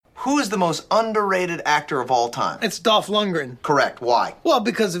Who is the most underrated actor of all time? It's Dolph Lundgren. Correct. Why? Well,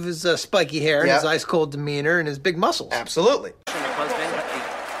 because of his spiky hair and his ice-cold demeanor and his big muscles. Absolutely. I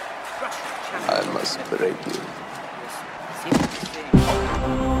must break you.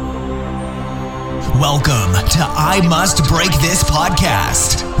 Welcome to I Must Break This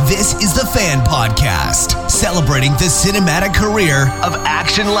podcast. This is the Fan Podcast, celebrating the cinematic career of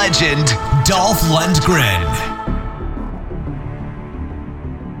action legend Dolph Lundgren.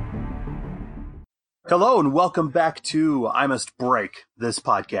 Hello and welcome back to I Must Break This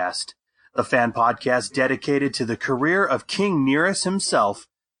podcast, the fan podcast dedicated to the career of King Nereus himself,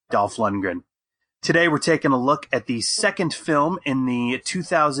 Dolph Lundgren. Today we're taking a look at the second film in the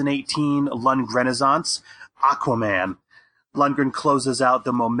 2018 Lundgrenaissance, Aquaman. Lundgren closes out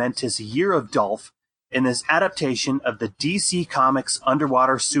the momentous Year of Dolph in this adaptation of the DC Comics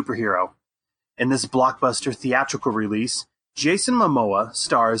underwater superhero. In this blockbuster theatrical release, Jason Momoa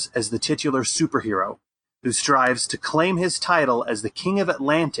stars as the titular superhero, who strives to claim his title as the King of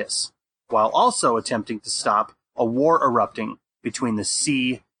Atlantis, while also attempting to stop a war erupting between the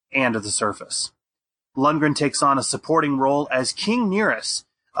sea and the surface. Lundgren takes on a supporting role as King Nereus,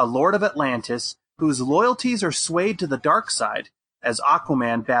 a lord of Atlantis, whose loyalties are swayed to the dark side as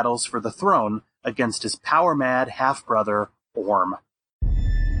Aquaman battles for the throne against his power-mad half-brother, Orm.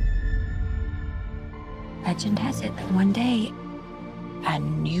 Legend has it that one day, a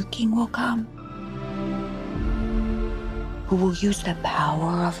new king will come who will use the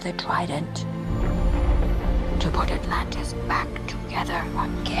power of the trident to put Atlantis back together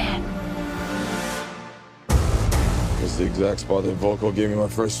again. It's the exact spot that Volko gave me my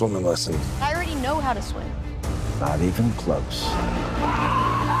first swimming lesson. I already know how to swim. Not even close.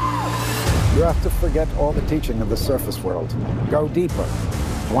 You have to forget all the teaching of the surface world. Go deeper.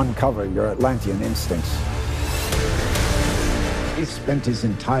 Uncover your Atlantean instincts. He spent his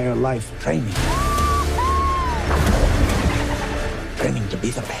entire life training. Training to be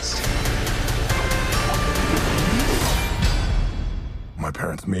the best. My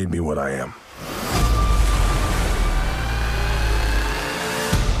parents made me what I am.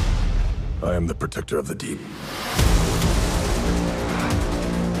 I am the protector of the deep.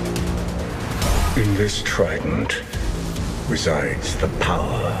 In this trident resides the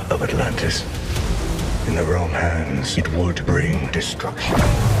power of Atlantis. In the wrong hands, it would bring destruction.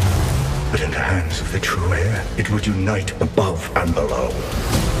 But in the hands of the true heir, it would unite above and below.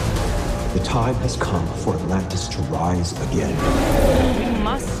 The time has come for Atlantis to rise again. We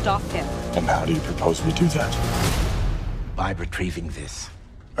must stop him. And how do you propose we do that? By retrieving this.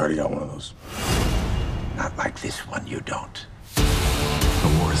 I already got one of those. Not like this one, you don't. The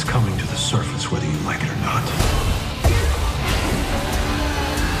war is coming to the surface whether you like it or not.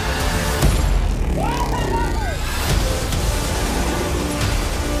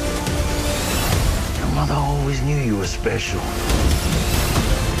 Your mother always knew you were special.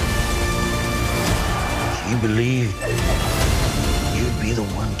 She believed you'd be the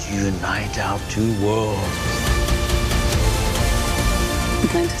one to unite our two worlds.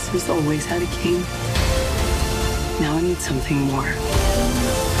 Atlantis has always had a king. Now I need something more.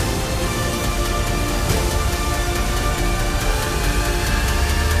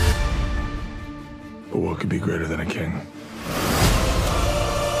 But what could be greater than a king?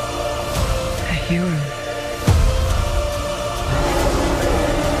 A hero.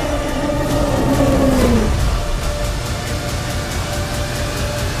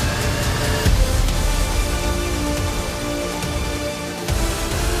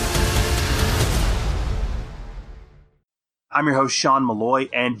 I'm your host, Sean Malloy,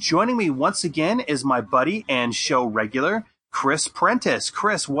 and joining me once again is my buddy and show regular, Chris Prentice.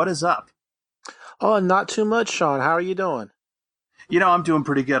 Chris, what is up? Oh, not too much, Sean. How are you doing? I'm doing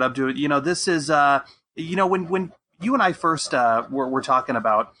pretty good. This is, when you and I first were talking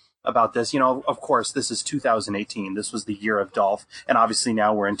about this, of course, this is 2018. This was the Year of Dolph, and obviously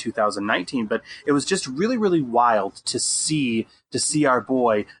now we're in 2019, but it was just really, really wild to see our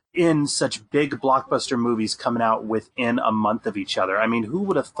boy in such big blockbuster movies coming out within a month of each other. I mean, who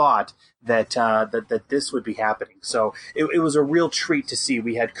would have thought that this would be happening? So it was a real treat to see.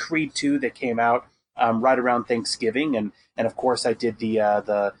 We had Creed 2 that came out right around Thanksgiving, and of course I did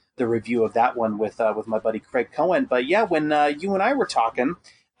the review of that one with my buddy Craig Cohen. But yeah, when you and I were talking,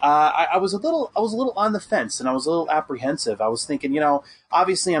 I was a little on the fence, and I was a little apprehensive. I was thinking,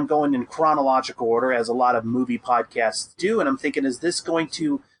 obviously I'm going in chronological order, as a lot of movie podcasts do, and I'm thinking, is this going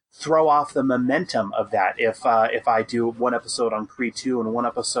to throw off the momentum of that if I do one episode on Creed 2 and one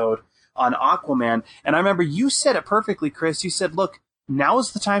episode on Aquaman? And I remember you said it perfectly, Chris. You said, look, now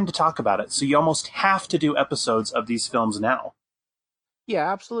is the time to talk about it. So you almost have to do episodes of these films now. Yeah,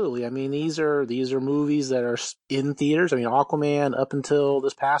 absolutely. I mean, these are movies that are in theaters. I mean, Aquaman up until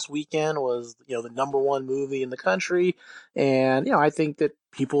this past weekend was, the number one movie in the country, and I think that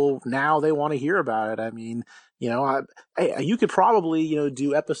people now they want to hear about it. I mean, you could probably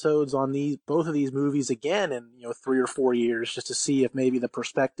do episodes on these both of these movies again in 3 or 4 years just to see if maybe the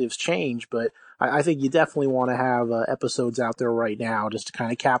perspectives change. But I think you definitely want to have episodes out there right now just to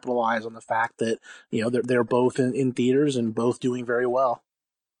kind of capitalize on the fact that they're both in theaters and both doing very well.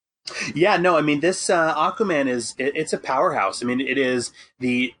 Yeah, no, I mean this Aquaman it's a powerhouse. I mean it is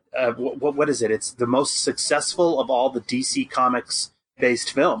the what is it? It's the most successful of all the DC Comics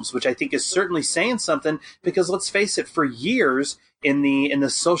based films, which I think is certainly saying something because let's face it, for years in the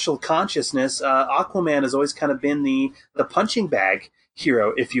social consciousness, Aquaman has always kind of been the punching bag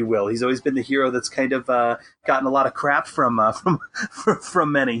hero, if you will. He's always been the hero that's kind of gotten a lot of crap from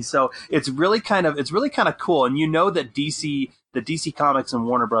many. So it's really kind of cool, and that the DC Comics and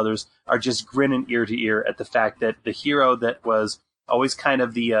Warner Brothers are just grinning ear to ear at the fact that the hero that was always kind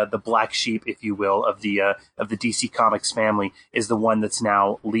of the black sheep, if you will, of the DC Comics family is the one that's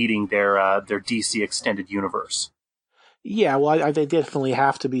now leading their DC extended universe. Yeah, well, they definitely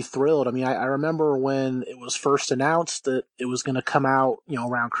have to be thrilled. I mean, I remember when it was first announced that it was going to come out,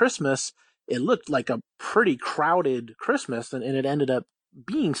 around Christmas. It looked like a pretty crowded Christmas, and it ended up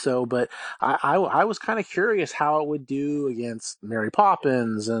being so. But I was kind of curious how it would do against Mary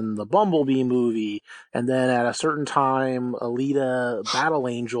Poppins and the Bumblebee movie. And then at a certain time, Alita Battle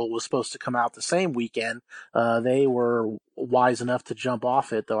Angel was supposed to come out the same weekend. They were wise enough to jump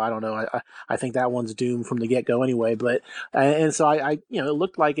off it, though I don't know. I think that one's doomed from the get go anyway. But and so I it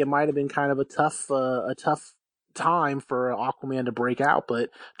looked like it might have been kind of a tough time for Aquaman to break out, but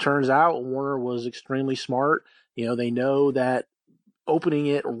turns out Warner was extremely smart. They know that opening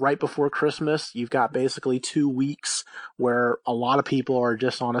it right before Christmas, you've got basically 2 weeks where a lot of people are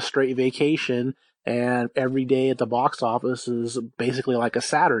just on a straight vacation, and every day at the box office is basically like a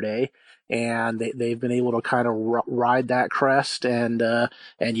Saturday. And they've been able to kind of ride that crest, and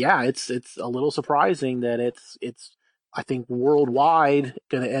yeah, it's a little surprising that it's I think worldwide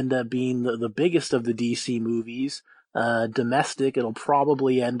going to end up being the biggest of the DC movies. Domestic, it'll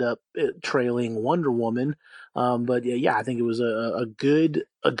probably end up trailing Wonder Woman. But yeah, I think it was a good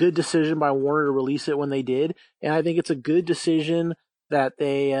decision by Warner to release it when they did, and I think it's a good decision that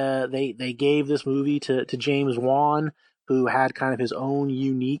they gave this movie to James Wan, who had kind of his own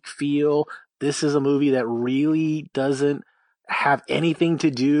unique feel. This is a movie that really doesn't have anything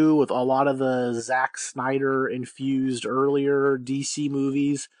to do with a lot of the Zack Snyder infused earlier DC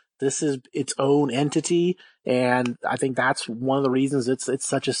movies. This is its own entity, and I think that's one of the reasons it's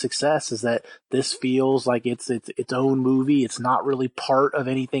such a success, is that this feels like it's its own movie. It's not really part of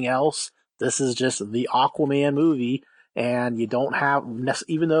anything else. This is just the Aquaman movie, and you don't have,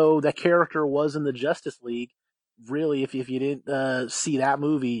 even though that character was in the Justice League, really, if you didn't see that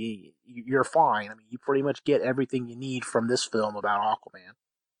movie, you're fine. I mean, you pretty much get everything you need from this film about Aquaman.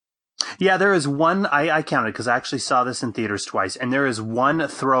 Yeah, there is one, I counted because I actually saw this in theaters twice, and there is one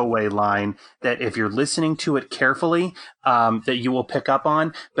throwaway line that if you're listening to it carefully, that you will pick up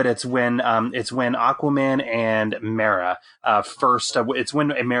on, but it's when Aquaman and Mera, it's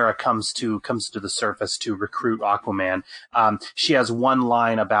when Mera comes to the surface to recruit Aquaman. She has one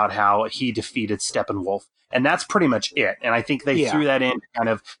line about how he defeated Steppenwolf. And that's pretty much it. And I think they threw that in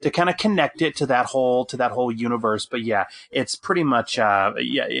to kind of connect it to that whole universe. But yeah, it's pretty much,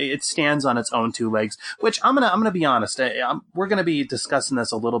 it stands on its own 2 legs, which I'm going to be honest. We're going to be discussing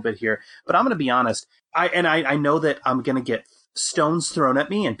this a little bit here, but I'm going to be honest. I know that I'm going to get stones thrown at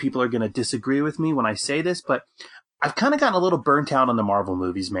me and people are going to disagree with me when I say this, but I've kind of gotten a little burnt out on the Marvel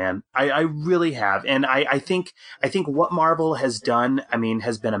movies, man. I really have. And I think what Marvel has done, I mean,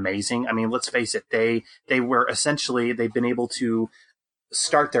 has been amazing. I mean, let's face it. They've been able to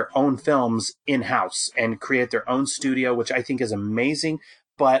start their own films in-house and create their own studio, which I think is amazing.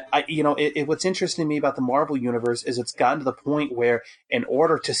 But what's interesting to me about the Marvel universe is it's gotten to the point where in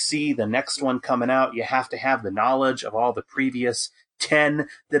order to see the next one coming out, you have to have the knowledge of all the previous 10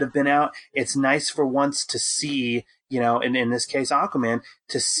 that have been out. It's nice for once to see, in this case, Aquaman,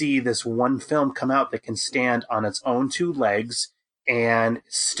 to see this one film come out that can stand on its own 2 legs and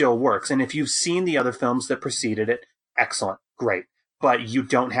still works. And if you've seen the other films that preceded it, excellent, great. But you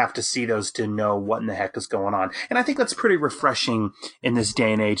don't have to see those to know what in the heck is going on. And I think that's pretty refreshing in this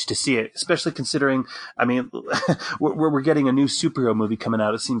day and age to see it, especially considering, I mean, we're getting a new superhero movie coming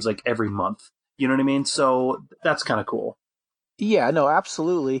out, it seems like every month. You know what I mean? So that's kind of cool. Yeah, no,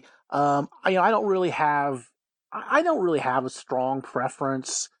 absolutely. I don't really have a strong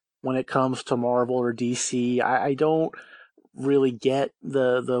preference when it comes to Marvel or DC. I don't really get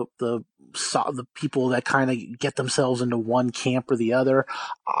the people that kind of get themselves into one camp or the other.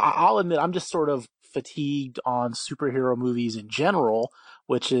 I'll admit I'm just sort of fatigued on superhero movies in general,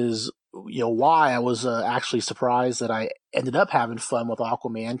 which is why I was actually surprised that I ended up having fun with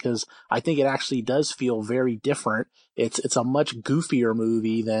Aquaman, because I think it actually does feel very different. It's a much goofier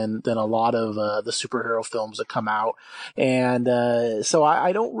movie than a lot of the superhero films that come out, and so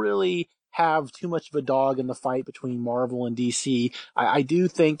I don't really have too much of a dog in the fight between Marvel and DC. I do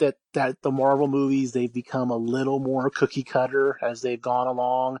think that the Marvel movies, they've become a little more cookie cutter as they've gone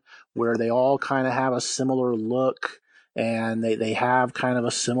along, where they all kind of have a similar look and they have kind of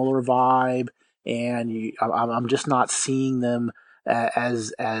a similar vibe, and I'm just not seeing them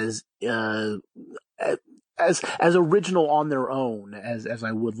as original on their own as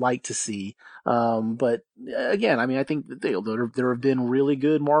I would like to see. But again, I mean, I think that there have been really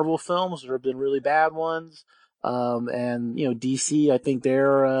good Marvel films. There have been really bad ones. And DC, I think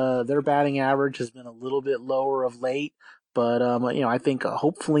their batting average has been a little bit lower of late. But I think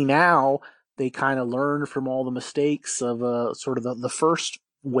hopefully now they kind of learned from all the mistakes of sort of the first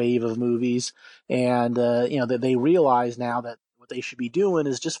wave of movies, and that they realize now that what they should be doing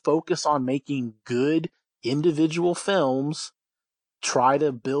is just focus on making good individual films, try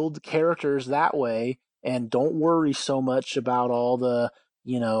to build characters that way, and don't worry so much about all the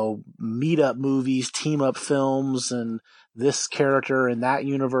meet up movies, team up films, and this character in that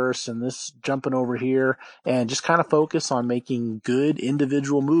universe and this jumping over here, and just kind of focus on making good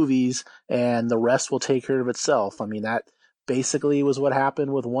individual movies, and the rest will take care of itself. I mean, that basically was what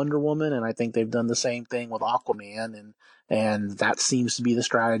happened with Wonder Woman, and I think they've done the same thing with Aquaman, and that seems to be the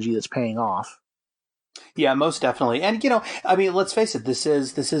strategy that's paying off. Yeah, most definitely. And I mean, let's face it, this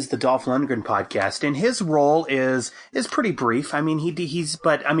is the Dolph Lundgren podcast, and his role is pretty brief. I mean, he's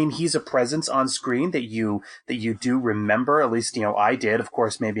a presence on screen that you do remember. At least, I did. Of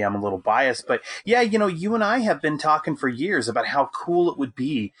course, maybe I'm a little biased, but yeah, you and I have been talking for years about how cool it would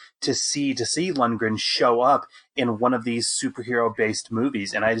be to see Lundgren show up in one of these superhero based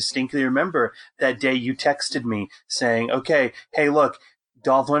movies. And I distinctly remember that day you texted me saying, "Okay, hey, look,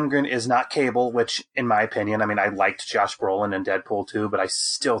 Dolph Lundgren is not Cable," which, in my opinion, I mean, I liked Josh Brolin in Deadpool 2, but I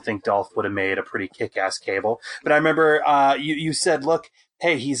still think Dolph would have made a pretty kick-ass Cable. But I remember you said, look,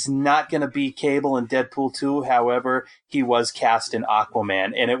 hey, he's not going to be Cable in Deadpool 2. However, he was cast in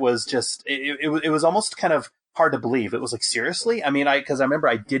Aquaman. And it was just, it was almost kind of hard to believe. It was like, seriously? I mean, because I remember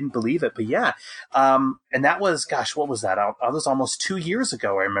I didn't believe it, but yeah. And that was, gosh, what was that? That was almost 2 years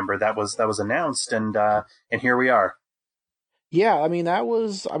ago. I remember that was announced, and here we are. Yeah, I mean,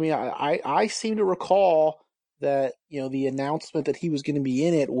 I seem to recall that, the announcement that he was going to be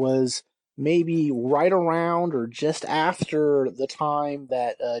in it was maybe right around or just after the time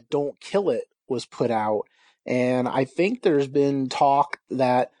that Don't Kill It was put out. And I think there's been talk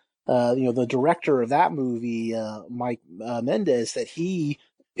that, the director of that movie, Mike Mendez, that he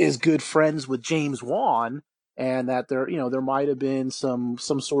is good friends with James Wan, and that there might have been some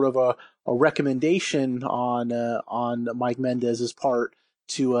sort of a recommendation on Mike Mendez's part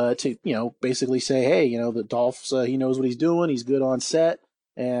to basically say, hey, the Dolph's he knows what he's doing, he's good on set,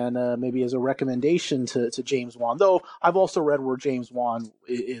 and maybe as a recommendation to James Wan. Though I've also read where James Wan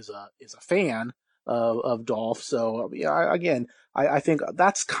is a fan of Dolph. So yeah, I think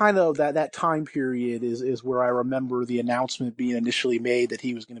that's kind of that time period is where I remember the announcement being initially made that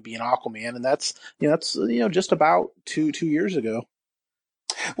he was going to be in Aquaman, and that's just about two years ago.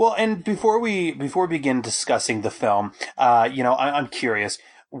 Well, and before we begin discussing the film, I'm curious,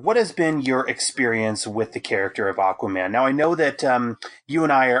 what has been your experience with the character of Aquaman? Now, I know that you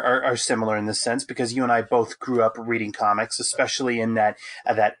and I are similar in this sense, because you and I both grew up reading comics, especially in that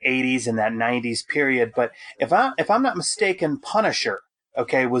 80s and that 90s period. But if I'm not mistaken, Punisher,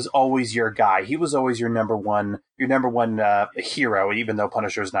 okay, was always your guy. He was always your number one hero, even though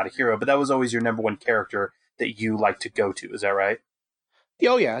Punisher is not a hero. But that was always your number one character that you like to go to. Is that right?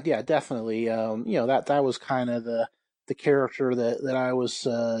 Oh yeah, definitely. That was kind of the character that I was,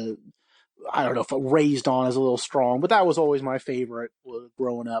 I don't know if raised on is a little strong, but that was always my favorite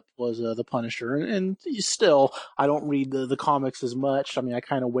growing up, was the Punisher. And still, I don't read the comics as much. I mean, I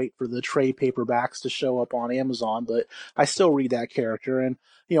kind of wait for the trade paperbacks to show up on Amazon, but I still read that character. And,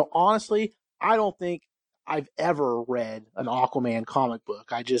 honestly, I don't think I've ever read an Aquaman comic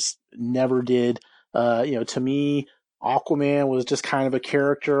book. I just never did. To me, Aquaman was just kind of a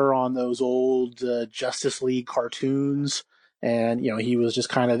character on those old Justice League cartoons. And, he was just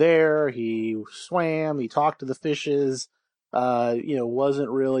kind of there. He swam, he talked to the fishes, wasn't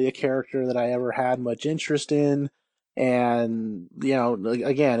really a character that I ever had much interest in. And,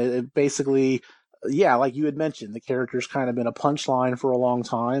 again, it basically, yeah, like you had mentioned, the character's kind of been a punchline for a long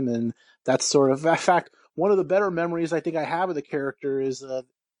time, and that's sort of, in fact, one of the better memories I think I have of the character is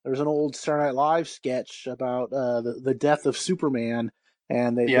there's an old Saturday Night Live sketch about the death of Superman,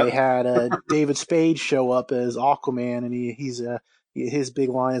 and they had David Spade show up as Aquaman, and his big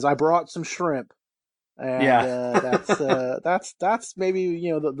line is, "I brought some shrimp," and that's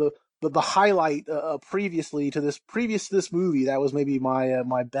maybe the highlight previously to this movie. That was maybe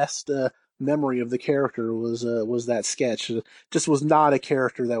my best memory of the character was that sketch. It just was not a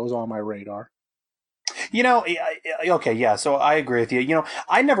character that was on my radar. Okay, yeah, so I agree with you.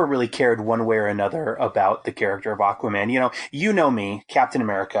 I never really cared one way or another about the character of Aquaman. You know me, Captain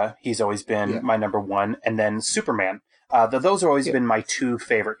America, he's always been my number one, and then Superman. Those have always been my two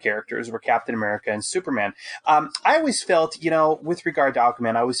favorite characters, were Captain America and Superman. I always felt, with regard to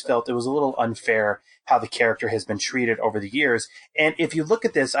Aquaman, I always felt it was a little unfair how the character has been treated over the years. And if you look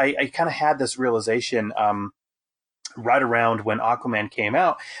at this, I kind of had this realization right around when Aquaman came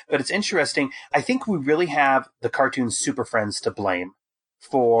out. But it's interesting. I think we really have the cartoon Super Friends to blame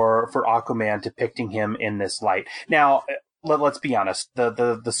for Aquaman depicting him in this light. Now, let's be honest.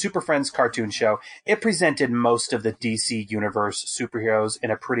 The Super Friends cartoon show, it presented most of the DC Universe superheroes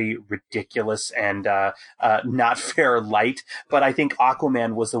in a pretty ridiculous and not fair light. But I think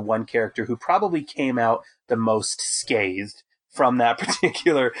Aquaman was the one character who probably came out the most scathed from that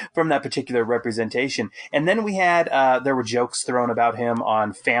particular representation. And then we had there were jokes thrown about him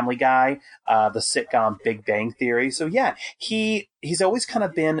on Family Guy, the sitcom Big Bang Theory. So yeah, he's always kind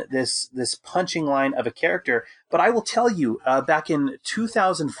of been this punching line of a character. But I will tell you, back in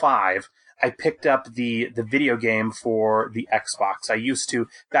 2005, I picked up the video game for the Xbox. I used to,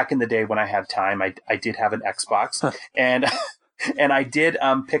 back in the day when I had time, I did have an Xbox. And I did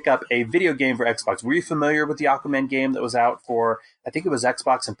pick up a video game for Xbox. Were you familiar with the Aquaman game that was out for, I think it was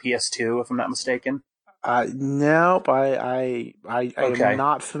Xbox and PS2, if I'm not mistaken? Nope. I am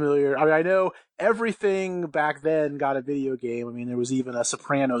not familiar. I mean, I know everything back then got a video game. I mean, there was even a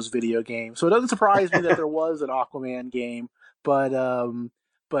Sopranos video game. So it doesn't surprise me that there was an Aquaman game, but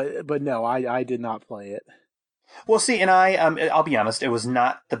no, I did not play it. Well, see, and I'll be honest, it was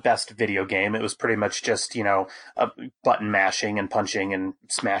not the best video game. It was pretty much just, button mashing and punching and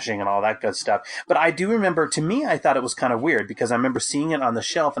smashing and all that good stuff. But I do remember, to me, I thought it was kind of weird because I remember seeing it on the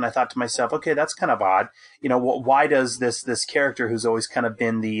shelf and I thought to myself, okay, that's kind of odd. Why does this character who's always kind of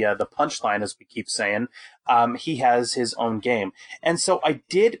been the punchline, as we keep saying, he has his own game. And so I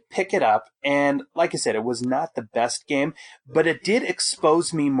did pick it up, and like I said, it was not the best game, but it did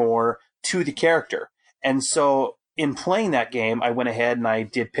expose me more to the character. And so in playing that game, I went ahead and I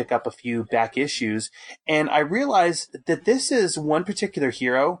did pick up a few back issues, and I realized that this is one particular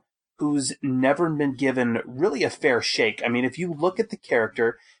hero who's never been given really a fair shake. I mean, if you look at the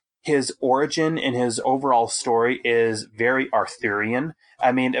character, his origin and his overall story is very Arthurian.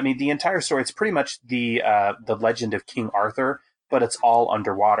 I mean, the entire story, it's pretty much the legend of King Arthur, but it's all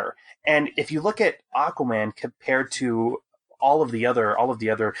underwater. And if you look at Aquaman compared to all of the other,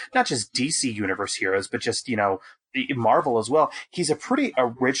 not just DC Universe heroes, but just, Marvel as well, he's a pretty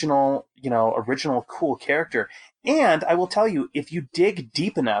original cool character. And I will tell you, if you dig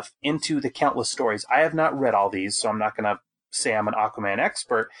deep enough into the countless stories, I have not read all these, so I'm not going to say I'm an Aquaman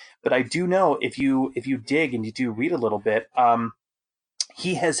expert, but I do know if you dig and you do read a little bit,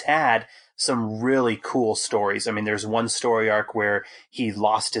 he has had some really cool stories. I mean, there's one story arc where he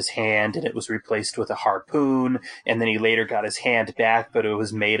lost his hand and it was replaced with a harpoon, and then he later got his hand back, but it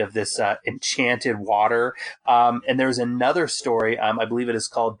was made of this enchanted water. And there's another story, I believe it is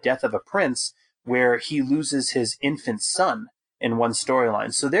called Death of a Prince, where he loses his infant son in one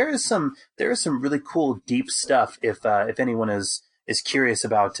storyline. So there is some really cool deep stuff if anyone is curious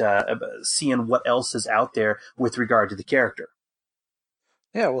about seeing what else is out there with regard to the character.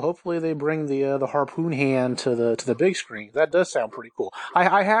 Yeah, well, hopefully they bring the harpoon hand to the big screen. That does sound pretty cool.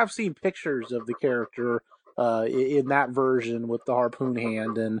 I have seen pictures of the character in that version with the harpoon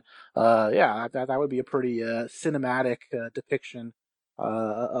hand, and that would be a pretty cinematic depiction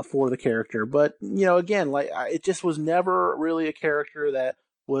for the character. But again, it just was never really a character that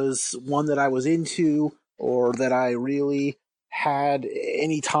was one that I was into or that I really had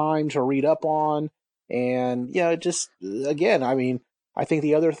any time to read up on. And just again, I mean, I think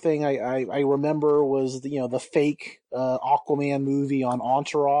the other thing I remember was the fake Aquaman movie on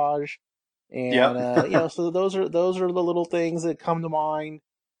Entourage, and so those are the little things that come to mind.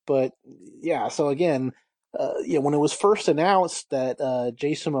 But yeah, so again, when it was first announced that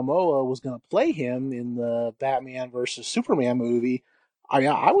Jason Momoa was going to play him in the Batman versus Superman movie,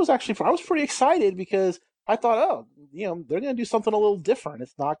 I was pretty excited because I thought, they're going to do something a little different.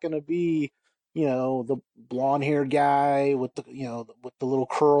 It's not going to be the blonde haired guy with with the little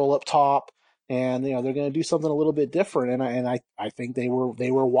curl up top, and they're going to do something a little bit different, and I think they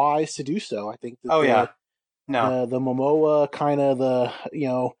were wise to do so. I think that the Momoa kind of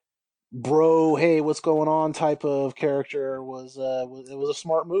bro, hey, what's going on type of character was a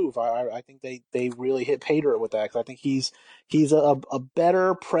smart move. I think they really hit pay dirt with that, because I think he's a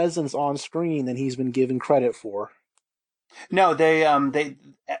better presence on screen than he's been given credit for. No, they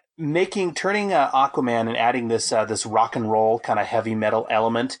turning Aquaman and adding this rock and roll kind of heavy metal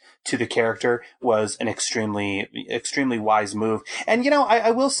element to the character was an extremely wise move. And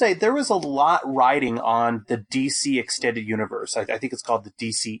I will say there was a lot riding on the DC extended universe. I think it's called the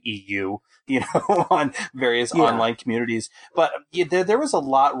DCEU, on various online communities. But there was a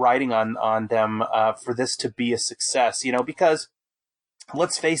lot riding on them for this to be a success. Because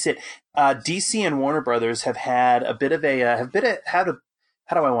let's face it, DC and Warner Brothers have had a bit of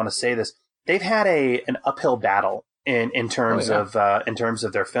how do I want to say this? They've had an uphill battle in terms of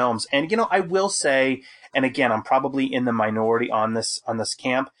their films. And I will say, and again, I'm probably in the minority on this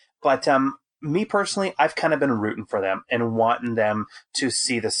camp, but me personally, I've kind of been rooting for them and wanting them to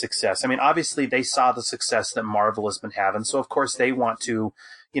see the success. I mean, obviously they saw the success that Marvel has been having, so of course they want to,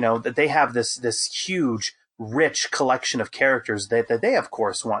 that they have this huge, rich collection of characters that they of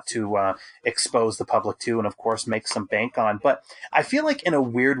course want to expose the public to, and of course make some bank on. But I feel like in a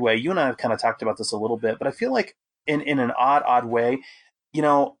weird way, you and I have kind of talked about this a little bit, but I feel like in an odd way,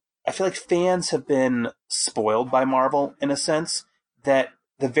 I feel like fans have been spoiled by Marvel in a sense, that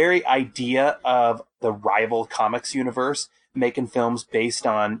the very idea of the rival comics universe making films based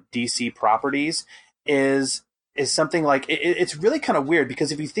on DC properties is something like, it's really kind of weird,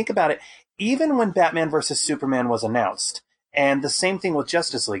 because if you think about it, even when Batman versus Superman was announced, and the same thing with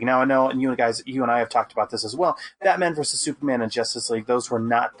Justice League. Now, I know, and you and I have talked about this as well, Batman versus Superman and Justice League, those were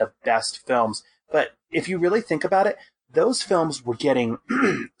not the best films. But if you really think about it, those films were getting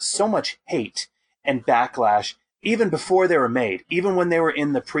so much hate and backlash even before they were made. Even when they were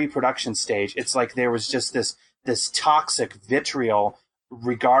in the pre-production stage, it's like there was just this toxic vitriol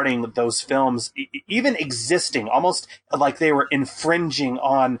regarding those films even existing, almost like they were infringing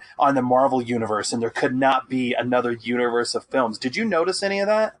on the Marvel universe, and there could not be another universe of films. Did you notice any of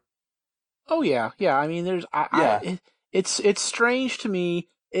that? Oh yeah. I mean, it's strange to me.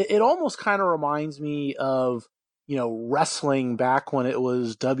 It almost kind of reminds me of wrestling back when it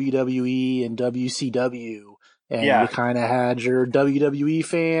was WWE and WCW, and you kind of had your WWE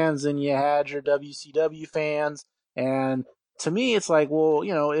fans and you had your WCW fans, and to me, it's like, well,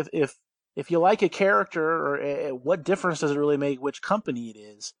 if you like a character, or what difference does it really make which company it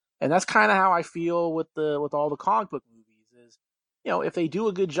is? And that's kind of how I feel with all the comic book movies. Is if they do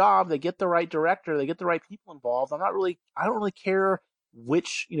a good job, they get the right director, they get the right people involved. I don't really care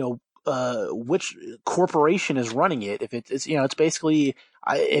which corporation is running it. If it's it's basically,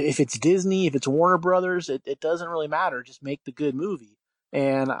 if it's Disney, if it's Warner Brothers, it doesn't really matter. Just make the good movie.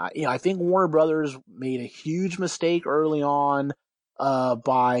 And I think Warner Brothers made a huge mistake early on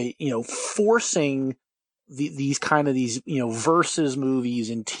by forcing these versus movies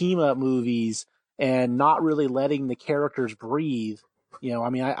and team up movies, and not really letting the characters breathe.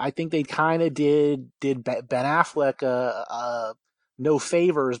 I think they kind of did Ben Affleck no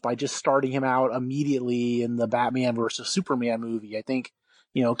favors by just starting him out immediately in the Batman versus Superman movie. I think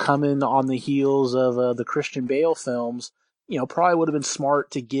coming on the heels of the Christian Bale films, probably would have been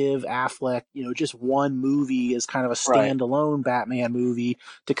smart to give Affleck, just one movie as kind of a standalone Batman movie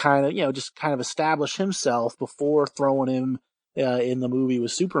to kind of, just kind of establish himself before throwing him in the movie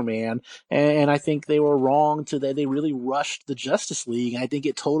with Superman. And I think they were wrong they really rushed the Justice League. And I think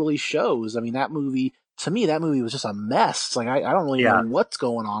it totally shows. I mean, to me, that movie was just a mess. It's like, I don't really know what's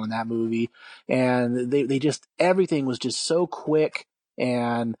going on in that movie. And they just, everything was just so quick.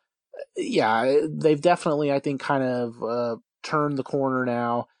 And they've definitely, I think, kind of turned the corner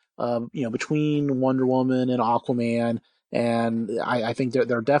now, between Wonder Woman and Aquaman, and I think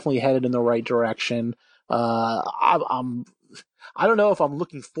they're definitely headed in the right direction. I don't know if I'm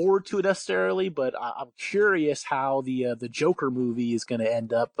looking forward to it necessarily, but I'm curious how the Joker movie is going to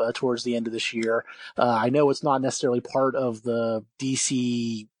end up towards the end of this year. I know it's not necessarily part of the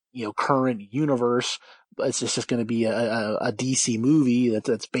DC current universe. It's just going to be a DC movie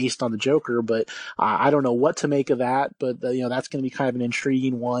that's based on the Joker, but I don't know what to make of that. But that's going to be kind of an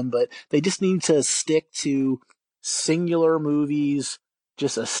intriguing one. But they just need to stick to singular movies,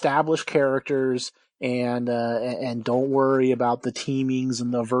 just establish characters, and don't worry about the teamings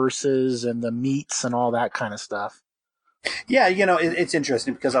and the verses and the meets and all that kind of stuff. Yeah, it's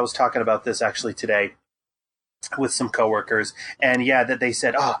interesting because I was talking about this actually today with some coworkers, and that they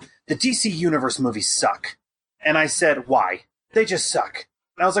said, the DC Universe movies suck. And I said, why? They just suck.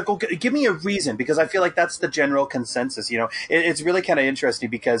 And I was like, well, give me a reason, because I feel like that's the general consensus. It's really kind of interesting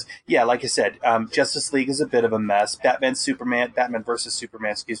because, yeah, like I said, Justice League is a bit of a mess. Batman versus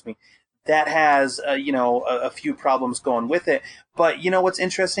Superman, that has, a few problems going with it. But, what's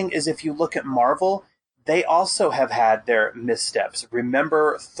interesting is if you look at Marvel, they also have had their missteps.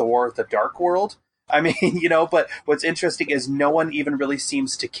 Remember Thor, The Dark World? I mean, but what's interesting is no one even really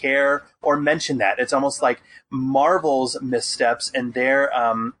seems to care or mention that. It's almost like Marvel's missteps and their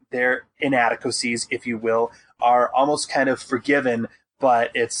inadequacies, if you will, are almost kind of forgiven.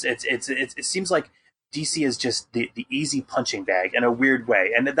 But it seems like DC is just the easy punching bag in a weird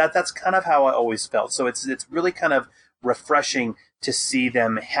way, and that's kind of how I always felt. So it's really kind of refreshing to see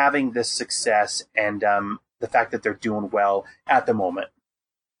them having this success and the fact that they're doing well at the moment.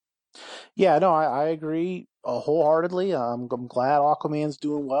 Yeah, no, I agree wholeheartedly. I'm glad Aquaman's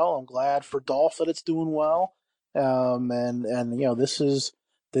doing well. I'm glad for Dolph that it's doing well. And this is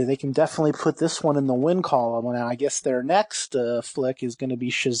they can definitely put this one in the win column. And I guess their next flick is going to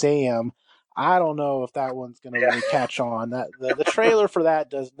be Shazam. I don't know if that one's going to really catch on. That the trailer for that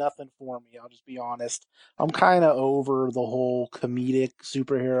does nothing for me. I'll just be honest. I'm kind of over the whole comedic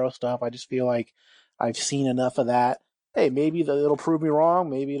superhero stuff. I just feel like I've seen enough of that. Hey, maybe it'll prove me wrong.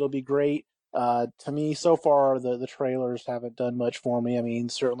 Maybe it'll be great. To me, so far, the trailers haven't done much for me. I mean,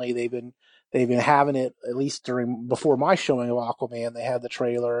 certainly they've been having it, at least before my showing of Aquaman. They had the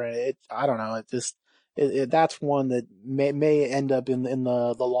trailer, and I don't know. That's one that may end up in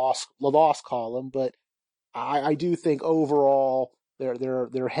the loss column. But I do think overall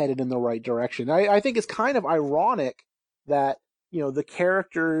they're headed in the right direction. I think it's kind of ironic that the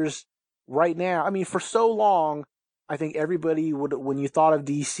characters right now. I mean, for so long, I think everybody would, when you thought of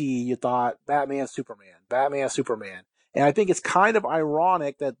DC, you thought Batman, Superman. And I think it's kind of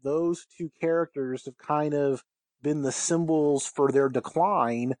ironic that those two characters have kind of been the symbols for their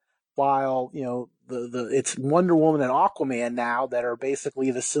decline, while, it's Wonder Woman and Aquaman now that are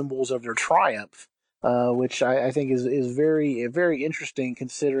basically the symbols of their triumph, which I think is very, very interesting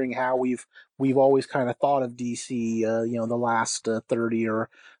considering how we've always kind of thought of DC, the last 30 or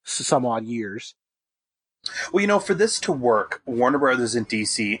some odd years. Well, for this to work, Warner Brothers and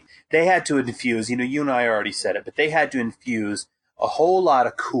DC, they had to infuse, you and I already said it, but they had to infuse a whole lot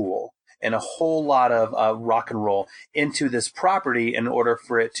of cool and a whole lot of rock and roll into this property in order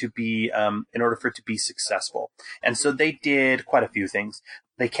for it to be successful. And so they did quite a few things.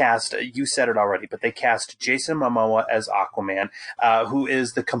 They cast, you said it already, but they cast Jason Momoa as Aquaman, who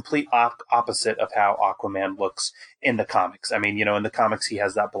is the complete opposite of how Aquaman looks in the comics. I mean, in the comics, he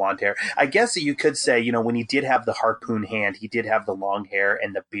has that blonde hair. I guess you could say, when he did have the harpoon hand, he did have the long hair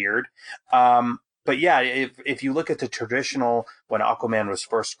and the beard. But yeah, if you look at the traditional, when Aquaman was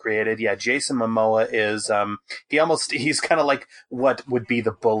first created, yeah, Jason Momoa is, he's kind of like what would be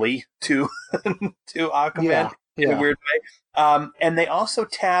the bully to Aquaman. In a weird way. And they also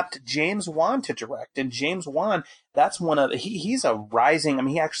tapped James Wan to direct. And James Wan, that's he's a rising, I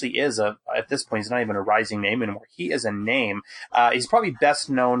mean, he actually is at this point, he's not even a rising name anymore. He is a name. He's probably best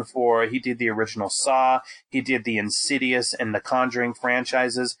known for, he did the original Saw, he did the Insidious and the Conjuring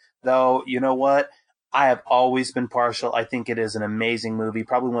franchises. Though, you know what? I have always been partial. I think it is an amazing movie,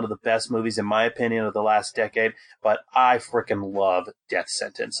 probably one of the best movies, in my opinion, of the last decade. But I freaking love Death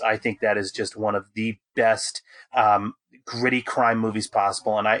Sentence. I think that is just one of the best gritty crime movies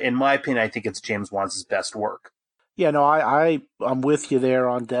possible. And in my opinion, I think it's James Wan's best work. Yeah, no, I'm with you there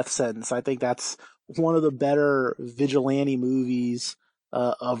on Death Sentence. I think that's one of the better vigilante movies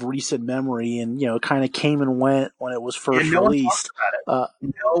of recent memory, and it kind of came and went when it was first released. No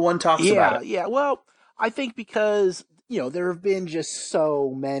one talks about it. Yeah. Well, I think because there have been just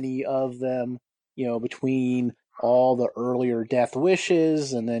so many of them, between all the earlier Death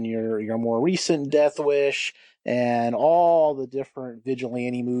Wishes and then your more recent Death Wish and all the different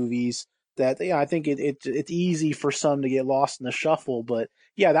vigilante movies that I think it's easy for some to get lost in the shuffle. But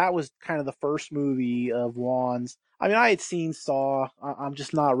yeah, that was kind of the first movie of Wan's. I mean, I had seen Saw. I'm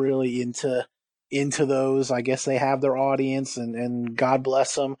just not really into those. I guess they have their audience, and God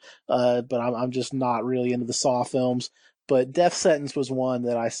bless them. But I'm just not really into the Saw films. But Death Sentence was one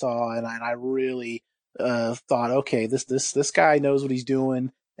that I saw, and I really thought, okay, this guy knows what he's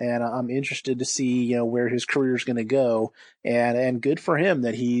doing, and I'm interested to see where his career is going to go. And good for him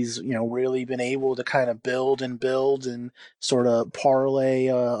that he's really been able to kind of build and sort of parlay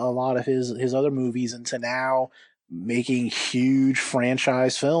a lot of his other movies into now making huge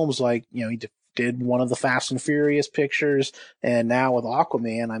franchise films. Like he did one of the Fast and Furious pictures, and now with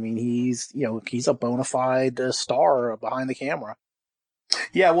Aquaman, I mean, he's a bona fide star behind the camera.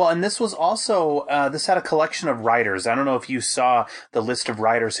 Yeah, well, and this was also, this had a collection of writers. I don't know if you saw the list of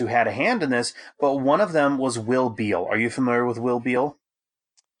writers who had a hand in this, but one of them was Will Beall. Are you familiar with Will Beall?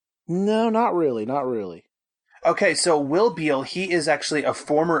 No, not really, not really. Okay, so Will Beall, he is actually a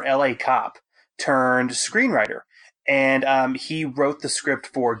former LA cop turned screenwriter. And he wrote the script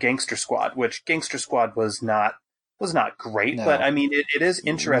for Gangster Squad, which Gangster Squad was not great, No. but I mean, it is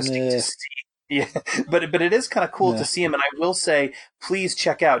interesting to see. Yeah, but it is kind of cool to see him, and I will say, please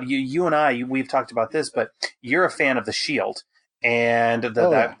check out you and I. We've talked about this, but you're a fan of The Shield and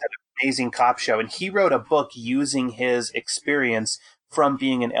that amazing cop show, and he wrote a book using his experience from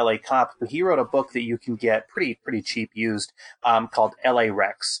being an LA cop. But he wrote a book that you can get pretty cheap used, called LA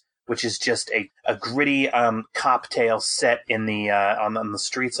Rex, which is just a gritty cop tale set in the on the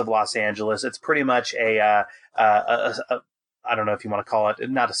streets of Los Angeles. It's pretty much a I don't know if you want to call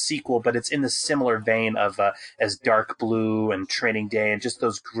it, not a sequel, but it's in the similar vein of as Dark Blue and Training Day and just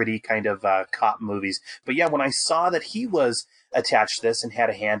those gritty kind of cop movies. But yeah, when I saw that he was attached to this and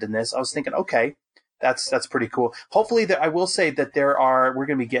had a hand in this, I was thinking, okay, that's pretty cool. Hopefully, I will say that we're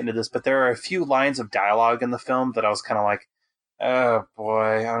going to be getting to this, but there are a few lines of dialogue in the film that I was kind of like, oh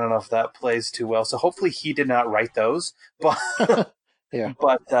boy, I don't know if that plays too well. So hopefully he did not write those, but yeah,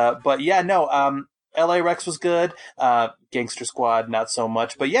 but yeah, no, LA Rex was good. Gangster Squad, not so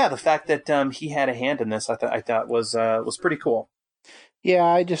much. But yeah, the fact that he had a hand in this, I thought was pretty cool.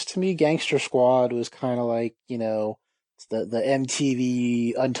 Yeah, to me, Gangster Squad was kind of like, it's the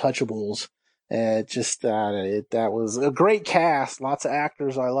MTV Untouchables. That was a great cast, lots of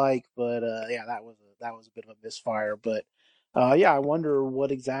actors I like, but yeah, that was a bit of a misfire. But yeah, I wonder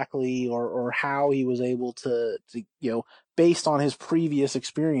what exactly or how he was able to based on his previous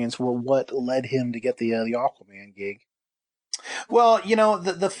experience, what led him to get the Aquaman gig. Well,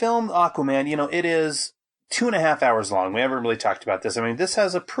 the film Aquaman, it is 2.5 hours long. We haven't really talked about this. I mean, this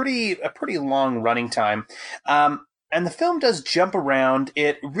has a pretty long running time. And the film does jump around.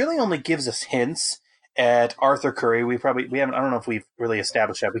 It really only gives us hints at Arthur Curry. We haven't, I don't know if we've really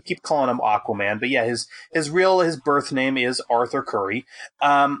established that. We keep calling him Aquaman, but yeah, his birth name is Arthur Curry.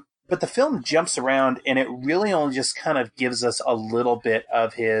 But the film jumps around, and it really only just kind of gives us a little bit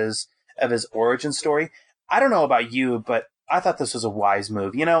of his origin story. I don't know about you, but I thought this was a wise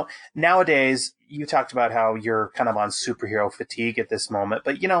move. Nowadays, you talked about how you're kind of on superhero fatigue at this moment,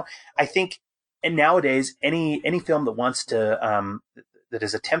 but I think, and nowadays, any film that wants to that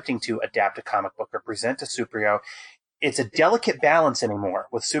is attempting to adapt a comic book or present a superhero, it's a delicate balance anymore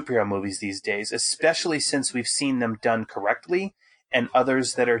with superhero movies these days, especially since we've seen them done correctly and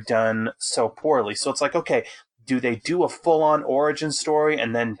others that are done so poorly. So it's like, okay, do they do a full-on origin story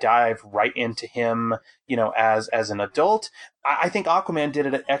and then dive right into him, as an adult? I think Aquaman did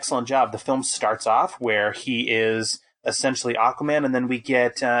an excellent job. The film starts off where he is essentially Aquaman, and then we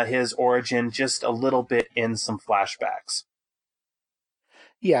get his origin just a little bit in some flashbacks.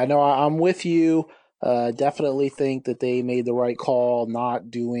 Yeah, no, I'm with you. Definitely think that they made the right call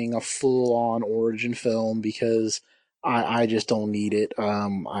not doing a full-on origin film because I just don't need it.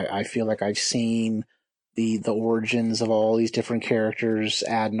 I feel like I've seen the origins of all these different characters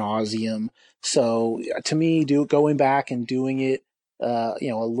ad nauseum. So to me, going back and doing it, a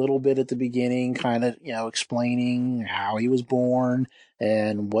little bit at the beginning, kind of, explaining how he was born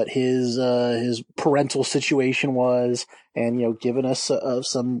and what his parental situation was, and giving us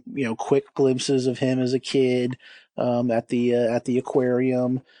some quick glimpses of him as a kid at the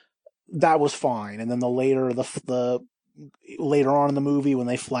aquarium. That was fine. And then the later on in the movie, when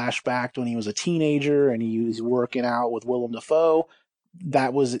they flash back to when he was a teenager and he was working out with Willem Dafoe,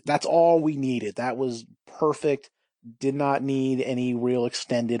 that's all we needed. That was perfect. Did not need any real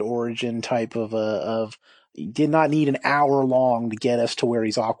extended origin type of did not need an hour long to get us to where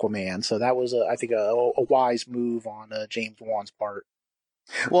he's Aquaman. So that was I think a wise move on James Wan's part.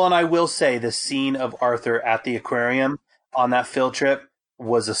 Well, and I will say the scene of Arthur at the aquarium on that field trip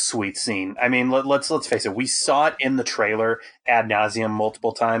was a sweet scene. I mean, let's face it. We saw it in the trailer ad nauseum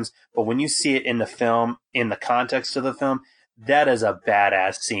multiple times, but when you see it in the film, in the context of the film, that is a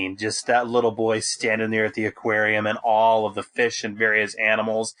badass scene. Just that little boy standing there at the aquarium and all of the fish and various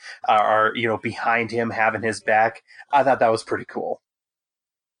animals are behind him, having his back. I thought that was pretty cool.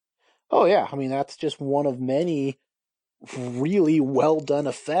 Oh yeah. I mean, that's just one of many really well done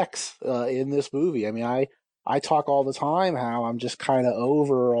effects in this movie. I mean, I talk all the time how I'm just kind of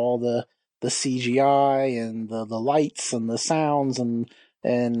over all the CGI and the lights and the sounds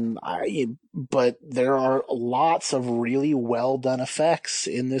but there are lots of really well done effects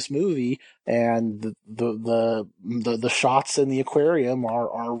in this movie, and the shots in the aquarium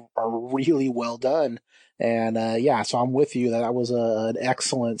are really well done. And so I'm with you. That was an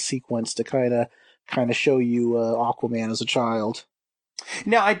excellent sequence to kind of show you Aquaman as a child.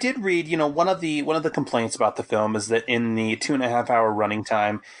 Now, I did read, one of the complaints about the film is that in the 2.5-hour running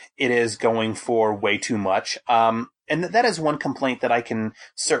time, it is going for way too much. And that is one complaint that I can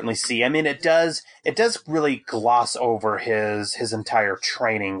certainly see. I mean, it does really gloss over his entire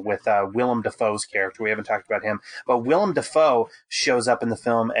training with Willem Dafoe's character. We haven't talked about him, but Willem Dafoe shows up in the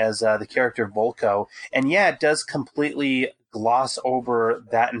film as the character Volko, and it does completely gloss over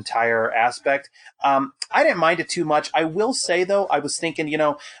that entire aspect. I didn't mind it too much. I will say though, I was thinking,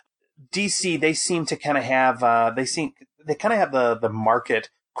 DC, they seem to kind of have the market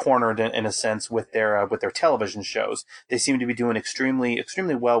cornered in a sense with their television shows. They seem to be doing extremely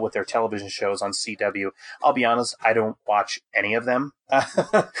well with their television shows on CW. I'll be honest, I don't watch any of them.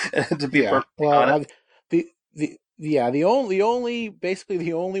 To be perfectly honest. The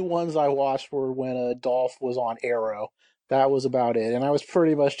only ones I watched were when Dolph was on Arrow. That was about it, and I was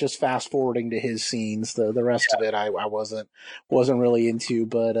pretty much just fast forwarding to his scenes. The rest of it I wasn't really into,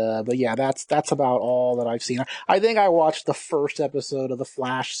 but that's about all that I've seen. I think I watched the first episode of the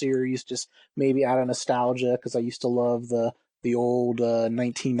Flash series just maybe out of nostalgia because I used to love the old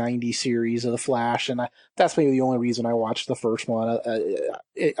 1990 series of the Flash, and that's maybe the only reason I watched the first one.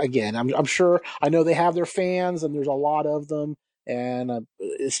 Again, I'm sure I know they have their fans, and there's a lot of them, and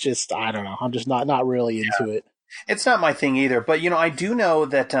it's just I don't know. I'm just not really into it. It's not my thing either, but I do know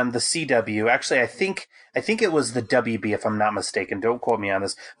that the CW, actually I think it was the WB if I'm not mistaken. Don't quote me on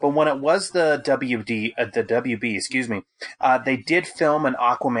this, but when it was the WB, excuse me, they did film an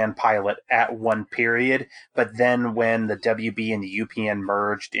Aquaman pilot at one period, but then when the WB and the UPN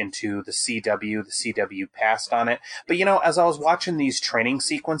merged into the CW passed on it. But as I was watching these training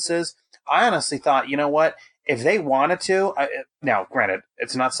sequences, I honestly thought, what? If they wanted to, now granted,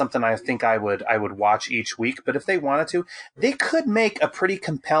 it's not something I think I would watch each week, but if they wanted to, they could make a pretty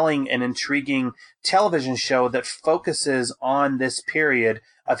compelling and intriguing television show that focuses on this period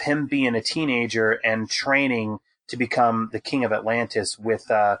of him being a teenager and training to become the King of Atlantis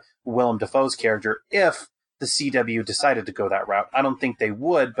with Willem Dafoe's character, if the CW decided to go that route. I don't think they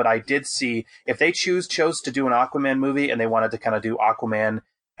would, but I did see if they chose to do an Aquaman movie and they wanted to kind of do Aquaman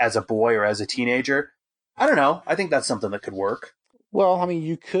as a boy or as a teenager, I don't know. I think that's something that could work. Well, I mean,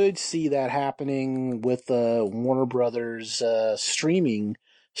 you could see that happening with Warner Brothers streaming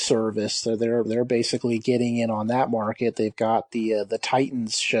service. So they're basically getting in on that market. They've got the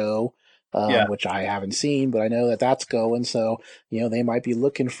Titans show, which I haven't seen, but I know that that's going. So they might be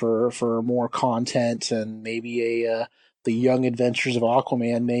looking for more content, and maybe the Young Adventures of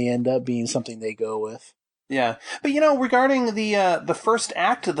Aquaman may end up being something they go with. Yeah, but regarding the first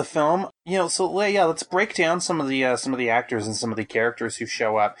act of the film, let's break down some of the actors and some of the characters who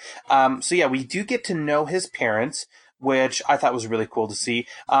show up. We do get to know his parents, which I thought was really cool to see.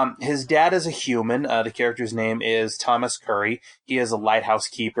 His dad is a human. The character's name is Thomas Curry. He is a lighthouse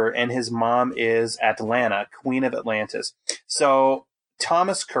keeper, and his mom is Atlanta, Queen of Atlantis. So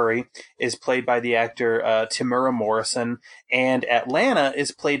Thomas Curry is played by the actor Temuera Morrison, and Atlanta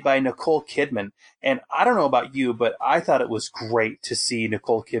is played by Nicole Kidman. And I don't know about you, but I thought it was great to see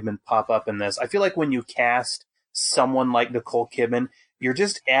Nicole Kidman pop up in this. I feel like when you cast someone like Nicole Kidman, you're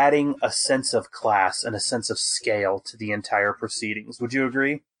just adding a sense of class and a sense of scale to the entire proceedings. Would you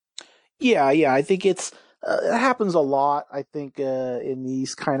agree? Yeah. I think it happens a lot. I think in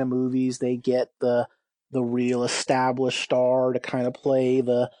these kind of movies, they get the real established star to kind of play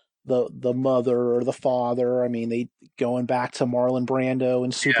the mother or the father. I mean, they going back to Marlon Brando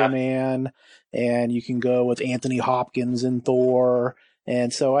and Superman, and you can go with Anthony Hopkins and Thor.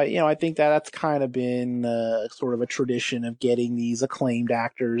 And so I think that's kind of been sort of a tradition of getting these acclaimed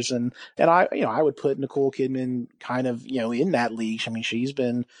actors, and I would put Nicole Kidman kind of in that league. I mean, she's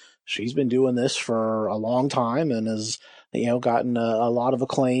been doing this for a long time and has gotten a lot of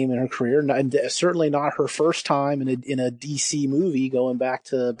acclaim in her career, and certainly not her first time in a DC movie going back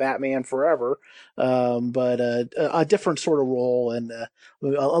to Batman Forever, but a different sort of role and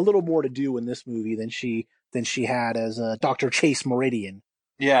a little more to do in this movie than she had as Dr. Chase Meridian.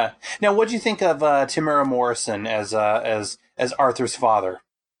 Yeah. Now, what do you think of Temuera Morrison as Arthur's father?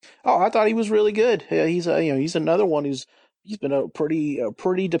 Oh, I thought he was really good. He's another one he's been a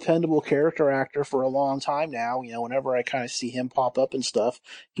pretty dependable character actor for a long time now. Whenever I kind of see him pop up and stuff,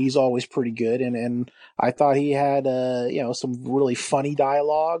 he's always pretty good. And I thought he had some really funny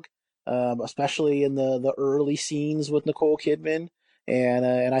dialogue, especially in the early scenes with Nicole Kidman.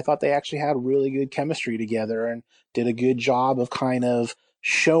 And I thought they actually had really good chemistry together and did a good job of kind of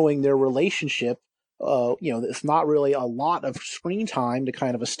showing their relationship it's not really a lot of screen time to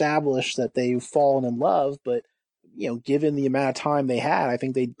kind of establish that they've fallen in love, but given the amount of time they had, I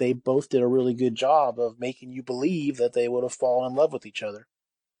think they both did a really good job of making you believe that they would have fallen in love with each other.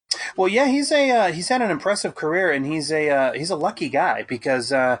 Well, yeah, he's had an impressive career, and he's a lucky guy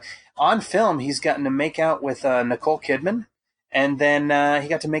because on film he's gotten to make out with Nicole Kidman, and then he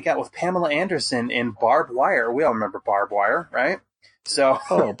got to make out with Pamela Anderson in Barbed Wire. We all remember Barbed Wire, right? So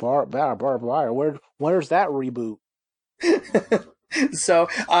Barbed Wire. Where's that reboot? So,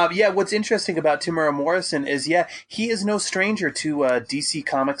 what's interesting about Temuera Morrison is, he is no stranger to DC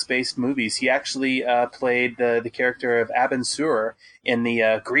Comics-based movies. He actually played the character of Abin Sur in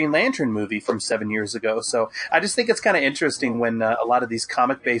the Green Lantern movie from 7 years ago. So I just think it's kind of interesting when a lot of these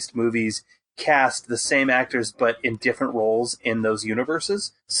comic-based movies cast the same actors but in different roles in those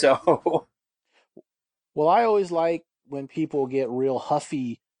universes. So, well, I always like when people get real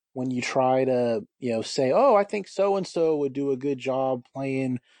huffy when you try to, say, oh, I think so-and-so would do a good job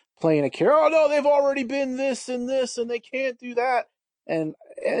playing a character. Oh, no, they've already been this, and they can't do that. And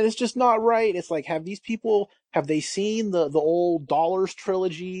it's just not right. It's like, have they seen the old Dollars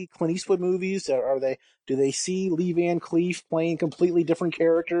trilogy Clint Eastwood movies? Do they see Lee Van Cleef playing completely different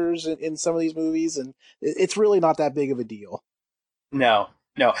characters in some of these movies? And it's really not that big of a deal. No.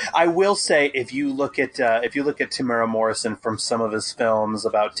 I will say if you look at Temuera Morrison from some of his films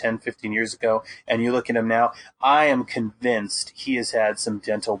about 10, 15 years ago, and you look at him now, I am convinced he has had some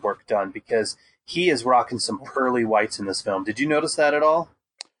dental work done because he is rocking some pearly whites in this film. Did you notice that at all?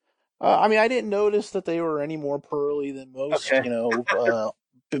 I didn't notice that they were any more pearly than most,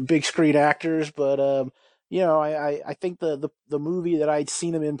 big screen actors, but I think the movie that I'd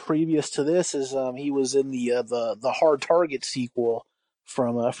seen him in previous to this is he was in the Hard Target sequel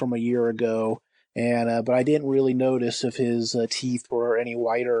from a year ago, and but I didn't really notice if his teeth were any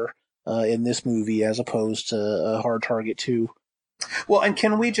whiter in this movie as opposed to Hard Target 2. Well, and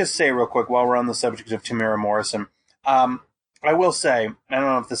can we just say real quick while we're on the subject of Temuera Morrison, I will say, I don't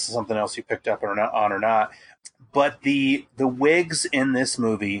know if this is something else you picked up or not, but the wigs in this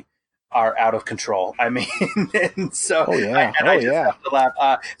movie are out of control. I mean, and so I just have to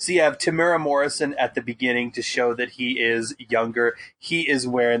laugh. So you have Temuera Morrison at the beginning to show that he is younger. He is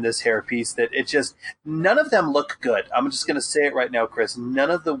wearing this hairpiece that none of them look good. I'm just going to say it right now, Chris. None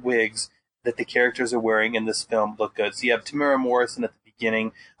of the wigs that the characters are wearing in this film look good. So you have Temuera Morrison at the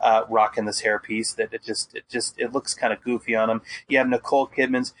beginning rocking this hairpiece that it looks kind of goofy on him. You have Nicole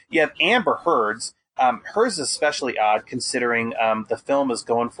Kidman's. You have Amber Heard's. Hers is especially odd considering the film is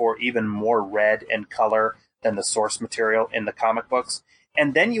going for even more red and color than the source material in the comic books.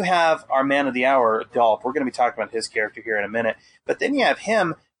 And then you have our man of the hour, Dolph. We're going to be talking about his character here in a minute. But then you have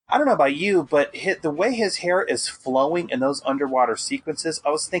him. I don't know about you, but the way his hair is flowing in those underwater sequences, I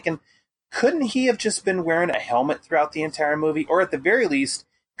was thinking, couldn't he have just been wearing a helmet throughout the entire movie? Or at the very least,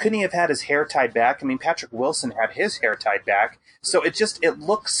 couldn't he have had his hair tied back? I mean, Patrick Wilson had his hair tied back. So it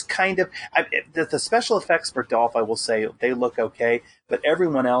looks kind of, the special effects for Dolph, I will say, they look okay. But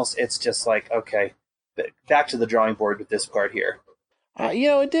everyone else, it's just like, okay, back to the drawing board with this part here.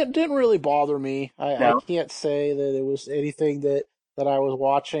 It didn't really bother me. I can't say that it was anything that I was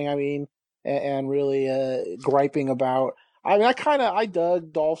watching, and really griping about. I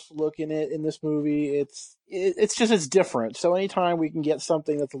dug Dolph's look in this movie. It's different. So anytime we can get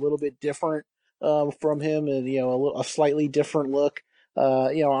something that's a little bit different from him, and a slightly different look, I'm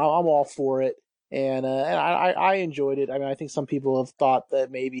all for it. And I enjoyed it. I think some people have thought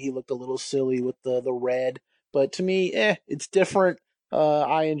that maybe he looked a little silly with the red, but to me, it's different.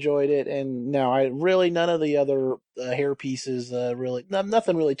 I enjoyed it, and no, none of the other hair pieces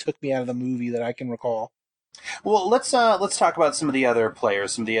nothing really took me out of the movie that I can recall. Well, let's talk about some of the other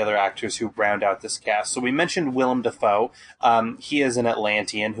players, some of the other actors who round out this cast. So we mentioned Willem Dafoe. He is an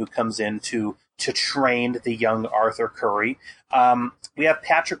Atlantean who comes in to train the young Arthur Curry. We have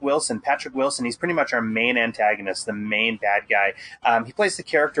Patrick Wilson. Patrick Wilson, he's pretty much our main antagonist, the main bad guy. He plays the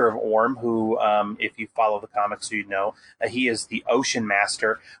character of Orm, who, if you follow the comics, you'd know, he is the Ocean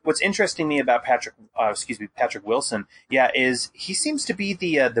Master. What's interesting to me about Patrick Wilson, is he seems to be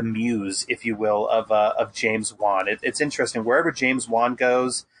the muse, if you will, of James Wan. It's interesting. Wherever James Wan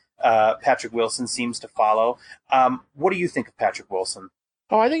goes, Patrick Wilson seems to follow. What do you think of Patrick Wilson?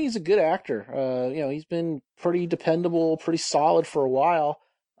 Oh, I think he's a good actor. He's been pretty dependable, pretty solid for a while.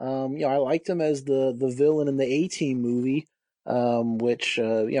 I liked him as the villain in the A-Team movie, which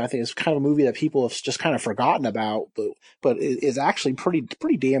I think is kind of a movie that people have just kind of forgotten about, but it is actually pretty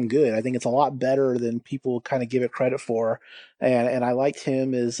damn good. I think it's a lot better than people kind of give it credit for, and I liked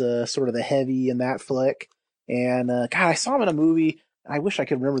him as sort of the heavy in that flick. And God, I saw him in a movie I wish I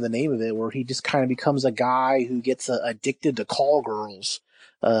could remember the name of it, where he just kind of becomes a guy who gets addicted to call girls.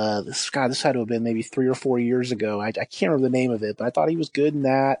 This had to have been maybe 3 or 4 years ago. I can't remember the name of it, but I thought he was good in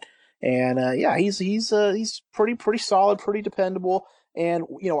that. And yeah, he's pretty solid, pretty dependable. And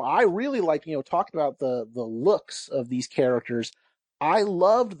I really like talking about the looks of these characters. I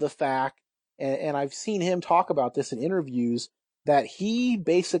loved the fact, and I've seen him talk about this in interviews, that he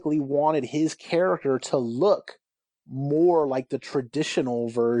basically wanted his character to look more like the traditional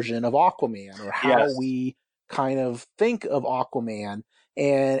version of Aquaman, or how we kind of think of Aquaman,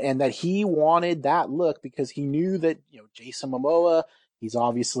 and that he wanted that look because he knew that Jason Momoa, he's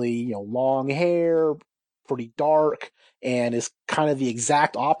obviously long hair, pretty dark, and is kind of the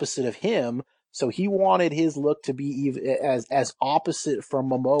exact opposite of him. So he wanted his look to be as opposite from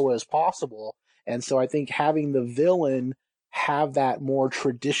Momoa as possible. And so I think having the villain have that more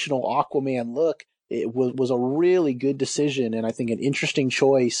traditional Aquaman look, it was a really good decision, and I think an interesting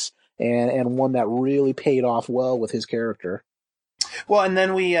choice, and one that really paid off well with his character. Well, and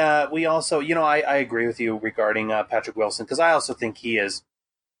then we also, I agree with you regarding Patrick Wilson, because I also think he is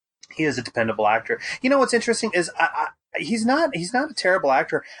a dependable actor. What's interesting is he's not a terrible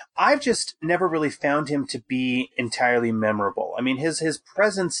actor. I've just never really found him to be entirely memorable. I mean, his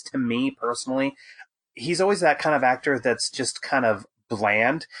presence to me personally, he's always that kind of actor that's just kind of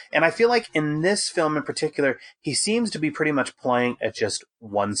bland. And I feel like in this film in particular, he seems to be pretty much playing at just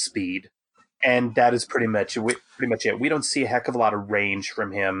one speed. And that is pretty much it. We don't see a heck of a lot of range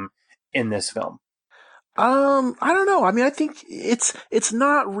from him in this film. I don't know. I mean, I think it's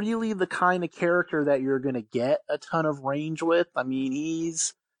not really the kind of character that you're going to get a ton of range with. I mean,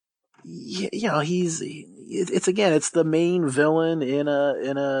 it's the main villain in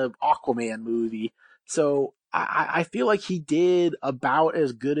a Aquaman movie. So I feel like he did about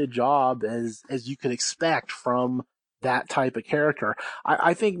as good a job as you could expect from that type of character.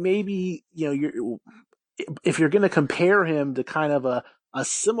 I think maybe, if you're going to compare him to kind of a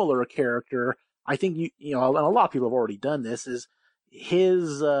similar character, I think and a lot of people have already done this, is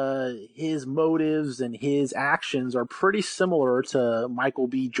his motives and his actions are pretty similar to Michael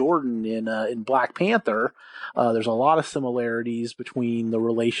B. Jordan in Black Panther. There's a lot of similarities between the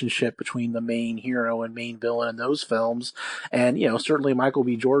relationship between the main hero and main villain in those films. And, certainly Michael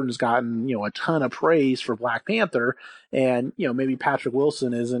B. Jordan's gotten, a ton of praise for Black Panther. And, maybe Patrick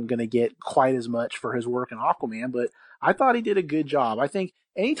Wilson isn't going to get quite as much for his work in Aquaman, but I thought he did a good job. I think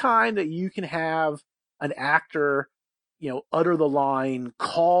anytime that you can have an actor utter the line,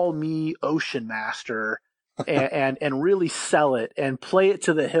 "Call me Ocean Master," and really sell it and play it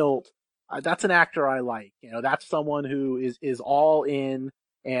to the hilt, that's an actor I like. That's someone who is all in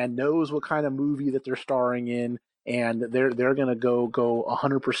and knows what kind of movie that they're starring in, and they're going to go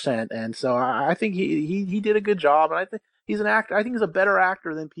 100%. And so I think he did a good job, and I think he's an actor. I think he's a better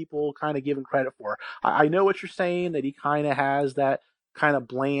actor than people kind of give him credit for. I know what you're saying, that he kind of has that kind of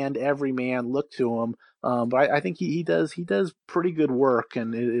bland everyman look to him. But I think he does pretty good work,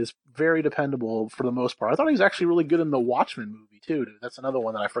 and is very dependable for the most part. I thought he was actually really good in the Watchmen movie too. That's another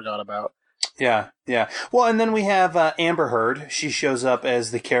one that I forgot about. Yeah. Well, and then we have Amber Heard. She shows up as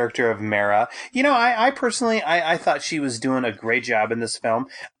the character of Mera. I personally, I thought she was doing a great job in this film,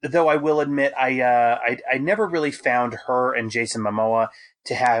 though I will admit I never really found her and Jason Momoa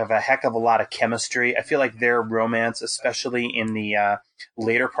to have a heck of a lot of chemistry. I feel like their romance, especially in the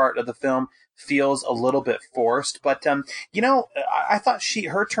later part of the film, feels a little bit forced. But, I thought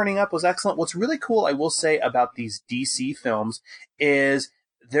her turning up was excellent. What's really cool, I will say, about these DC films is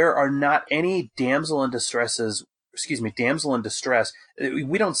there are not any damsel in distress.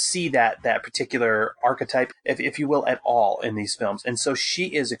 We don't see that particular archetype, if you will, at all in these films. And so she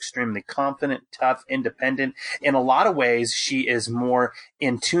is extremely confident, tough, independent. In a lot of ways, she is more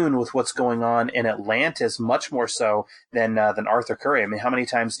in tune with what's going on in Atlantis, much more so than Arthur Curry. I mean, how many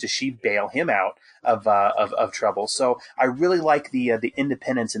times does she bail him out of trouble? So I really like the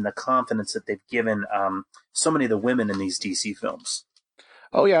independence and the confidence that they've given so many of the women in these DC films.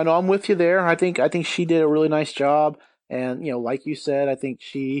 Oh yeah, no, I'm with you there. I think she did a really nice job, and like you said, I think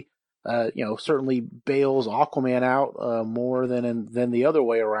she, certainly bails Aquaman out more than the other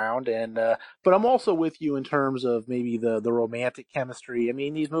way around. And but I'm also with you in terms of maybe the romantic chemistry. I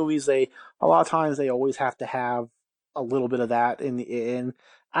mean, these movies, a lot of times they always have to have a little bit of that in.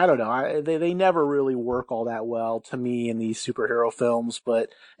 I don't know. They never really work all that well to me in these superhero films,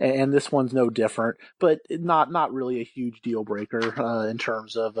 and this one's no different. But not really a huge deal breaker in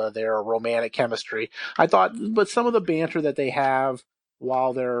terms of their romantic chemistry. I thought, but some of the banter that they have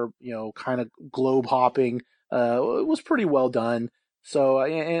while they're kind of globe hopping was pretty well done. So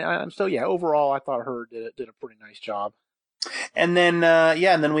yeah, overall I thought Her did a pretty nice job. And then,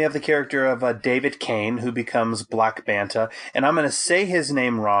 and then we have the character of David Kane, who becomes Black Manta. And I'm going to say his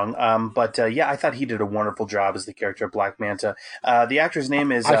name wrong, but I thought he did a wonderful job as the character of Black Manta. The actor's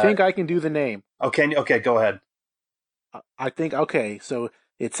name is... I think I can do the name. Okay, go ahead. I think, okay, so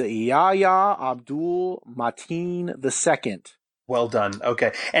it's Yahya Abdul Mateen II. Well done.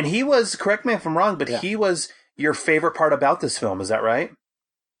 Okay. And he was, correct me if I'm wrong, but he was your favorite part about this film. Is that right?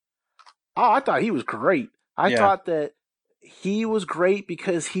 Oh, I thought he was great. I thought that he was great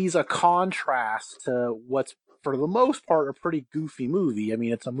because he's a contrast to what's, for the most part, a pretty goofy movie. I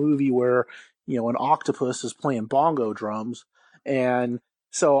mean, it's a movie where, an octopus is playing bongo drums. And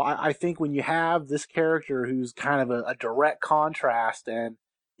so I think when you have this character who's kind of a direct contrast and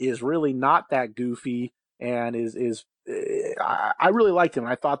is really not that goofy and I really liked him.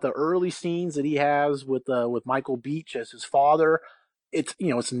 I thought the early scenes that he has with Michael Beach as his father,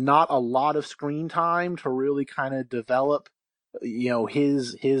 it's not a lot of screen time to really kind of develop,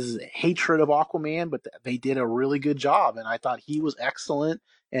 his hatred of Aquaman, but they did a really good job, and I thought he was excellent.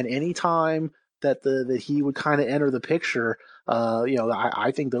 And any time that he would kind of enter the picture,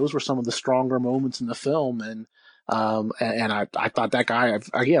 I think those were some of the stronger moments in the film, and I thought that guy,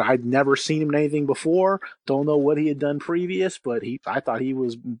 again, I'd never seen him in anything before. Don't know what he had done previous, but I thought he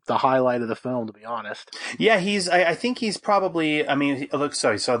was the highlight of the film, to be honest. Yeah, I think he's probably,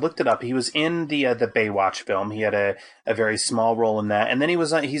 so I looked it up. He was in the Baywatch film. He had a very small role in that. And then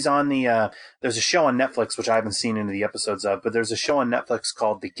he's on there's a show on Netflix, which I haven't seen any of the episodes of, but there's a show on Netflix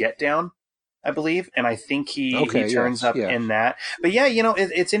called The Get Down, I believe, and I think he turns up in that. But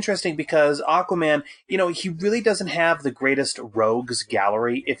it's interesting because Aquaman, he really doesn't have the greatest rogues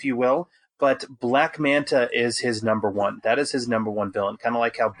gallery, if you will, but Black Manta is his number one. That is his number one villain, kind of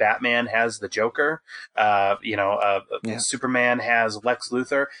like how Batman has the Joker, Superman has Lex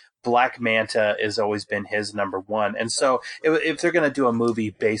Luthor. Black Manta has always been his number one. And so if they're going to do a movie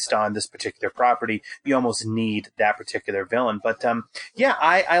based on this particular property, you almost need that particular villain. But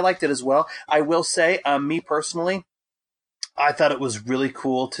I liked it as well. I will say, me personally, I thought it was really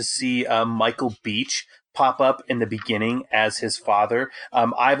cool to see Michael Beach pop up in the beginning as his father.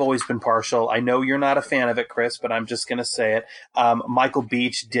 I've always been partial. I know you're not a fan of it, Chris, but I'm just going to say it. Michael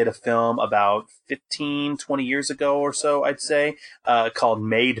Beach did a film about 15, 20 years ago or so, I'd say, called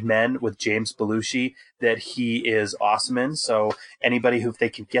Made Men with James Belushi that he is awesome in. So anybody who, if they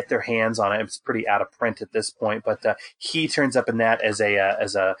can get their hands on it, it's pretty out of print at this point, but he turns up in that as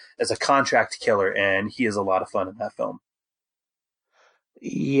a contract killer, and he is a lot of fun in that film.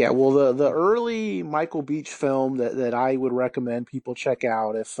 Yeah, well, the early Michael Beach film that I would recommend people check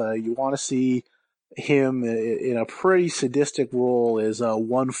out if you want to see him in a pretty sadistic role is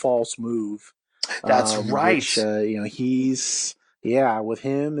One False Move. That's right. Which, he's with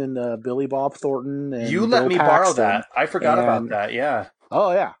him and Billy Bob Thornton. And you let Bill me Paxton. borrow that. I forgot about that. Yeah.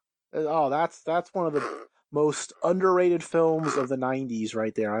 Oh yeah. Oh, that's one of the most underrated films of the '90s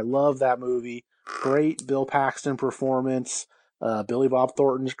right there. I love that movie. Great Bill Paxton performance. Billy Bob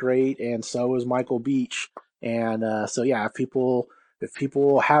Thornton's great, and so is Michael Beach. And if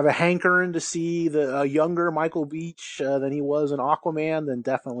people have a hankering to see the younger Michael Beach than he was in Aquaman, then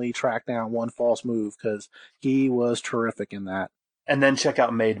definitely track down One False Move because he was terrific in that. And then check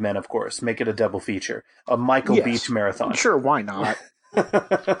out Made Men, of course. Make it a double feature, a Michael Beach marathon. Sure, why not?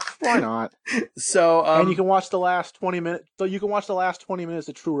 Why not? So, and you can watch the last 20 minutes. So you can watch the last 20 minutes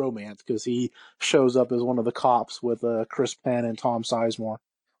of True Romance because he shows up as one of the cops with Chris Penn and Tom Sizemore.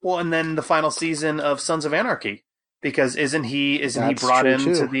 Well, and then the final season of Sons of Anarchy, because isn't he brought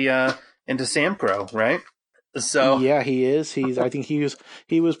into into Sam Crow, right? So yeah, he is. I think he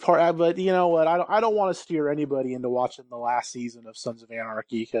was part. But you know what? I don't want to steer anybody into watching the last season of Sons of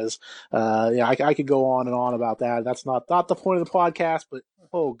Anarchy because I could go on and on about that. That's not the point of the podcast. But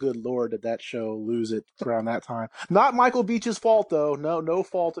oh, good Lord, did that show lose it around that time? Not Michael Beach's fault though. No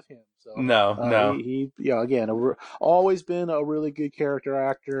fault of him. So no. He again always been a really good character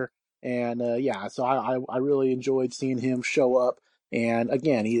actor, and so I really enjoyed seeing him show up. And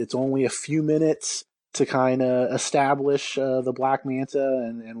again, it's only a few minutes to kind of establish the Black Manta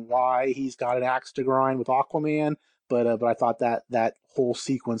and why he's got an axe to grind with Aquaman. But I thought that whole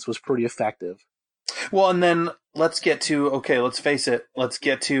sequence was pretty effective. Well, and then let's face it, let's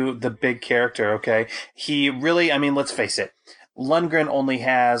get to the big character, okay? He really, let's face it, Lundgren only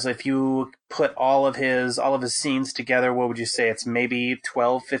has, if you put all of his scenes together, what would you say? It's maybe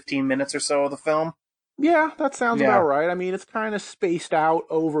 12, 15 minutes or so of the film? Yeah, that sounds about right. It's kind of spaced out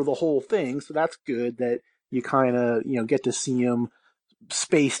over the whole thing, so that's good that you kind of, get to see him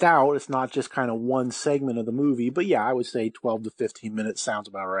spaced out. It's not just kind of one segment of the movie. But yeah, I would say 12 to 15 minutes sounds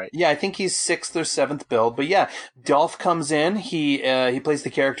about right. Yeah, I think he's 6th or 7th billed. But yeah, Dolph comes in. He plays the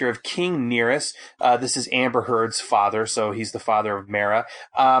character of King Nearest. This is Amber Heard's father, so he's the father of Mara.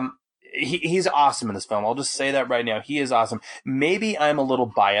 He's awesome in this film. I'll just say that right now. He is awesome. Maybe I'm a little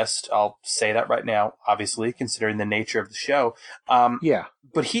biased. I'll say that right now, obviously, considering the nature of the show. Yeah.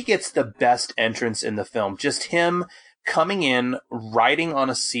 But he gets the best entrance in the film. Just him coming in, riding on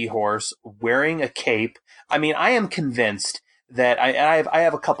a seahorse, wearing a cape. I mean, I am convinced that I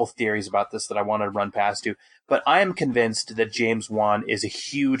have a couple theories about this that I want to run past you, but I am convinced that James Wan is a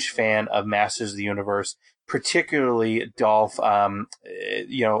huge fan of Masters of the Universe, particularly Dolph,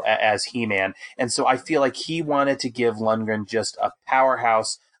 as He-Man. And so I feel like he wanted to give Lundgren just a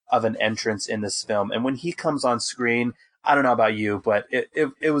powerhouse of an entrance in this film. And when he comes on screen, I don't know about you, but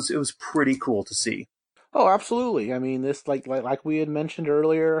it was pretty cool to see. Oh, absolutely. I mean, this, like we had mentioned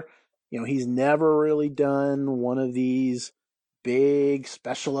earlier, he's never really done one of these big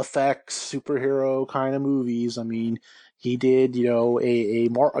special effects superhero kind of movies. I mean, he did,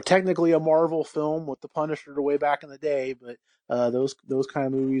 technically a Marvel film with the Punisher way back in the day, but those kind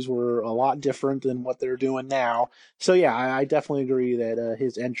of movies were a lot different than what they're doing now. So yeah, I definitely agree that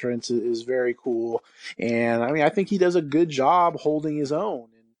his entrance is very cool, and I mean, I think he does a good job holding his own.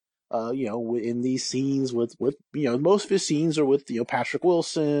 In these scenes with most of his scenes are with Patrick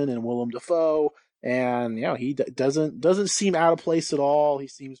Wilson and Willem Dafoe, and he doesn't seem out of place at all. He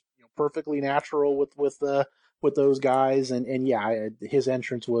seems perfectly natural with those guys, and yeah, his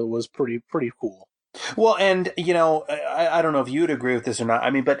entrance was pretty cool. Well, and, I don't know if you would agree with this or not. I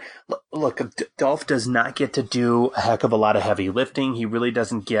mean, but look, Dolph does not get to do a heck of a lot of heavy lifting. He really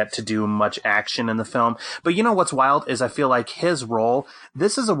doesn't get to do much action in the film. But what's wild is I feel like his role,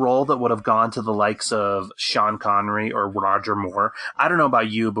 this is a role that would have gone to the likes of Sean Connery or Roger Moore. I don't know about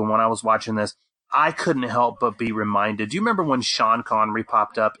you, but when I was watching this, I couldn't help but be reminded. Do you remember when Sean Connery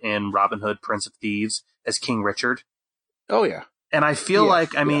popped up in Robin Hood, Prince of Thieves as King Richard? Oh, yeah. And I feel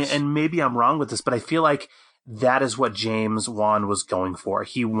and maybe I'm wrong with this, but I feel like that is what James Wan was going for.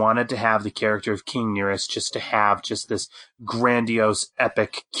 He wanted to have the character of King Nearest just to have just this grandiose,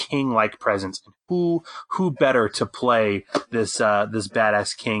 epic, king-like presence. Who better to play this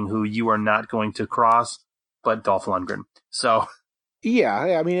badass king who you are not going to cross but Dolph Lundgren. So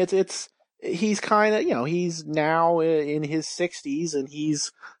yeah, I mean he's kind of he's now in his 60s, and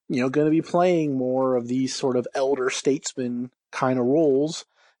he's going to be playing more of these sort of elder statesman kind of roles,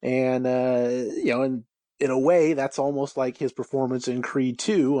 and and in a way that's almost like his performance in Creed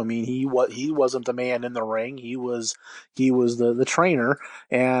 2. I mean, he wasn't the man in the ring, he was the trainer,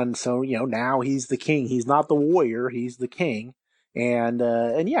 and so now he's the king. He's not the warrior, he's the king, and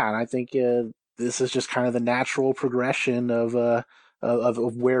I think this is just kind of the natural progression of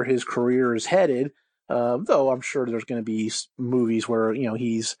where his career is headed. Though I'm sure there's going to be movies where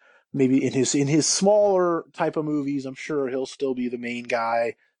he's maybe in his smaller type of movies, I'm sure he'll still be the main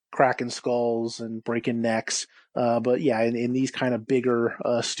guy, cracking skulls and breaking necks. But yeah, in these kind of bigger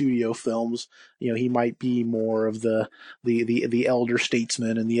studio films, he might be more of the elder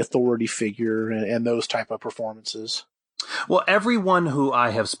statesman and the authority figure and those type of performances. Well, everyone who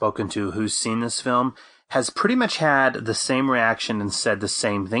I have spoken to who's seen this film has pretty much had the same reaction and said the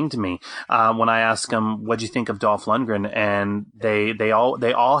same thing to me. When I ask them, what'd you think of Dolph Lundgren? And they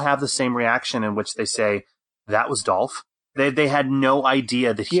all have the same reaction, in which they say, that was Dolph. They had no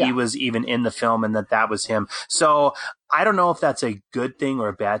idea that he was even in the film and that was him. So I don't know if that's a good thing or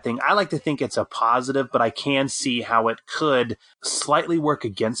a bad thing. I like to think it's a positive, but I can see how it could slightly work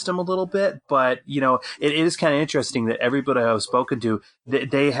against him a little bit. But, it is kind of interesting that everybody I've spoken to,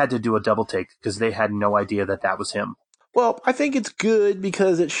 they had to do a double take because they had no idea that was him. Well, I think it's good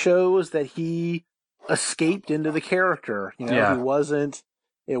because it shows that he escaped into the character. It wasn't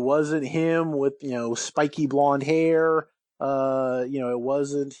him with, spiky blonde hair. It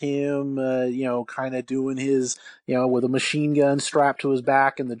wasn't him, kind of doing his, with a machine gun strapped to his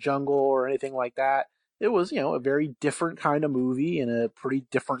back in the jungle or anything like that. It was, a very different kind of movie and a pretty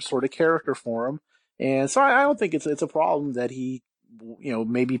different sort of character for him. And so I don't think it's a problem that he,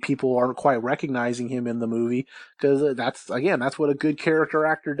 maybe people aren't quite recognizing him in the movie, because that's what a good character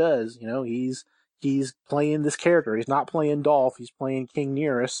actor does. He's playing this character. He's not playing Dolph. He's playing King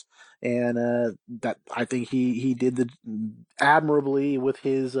Nearest, and that I think he did admirably with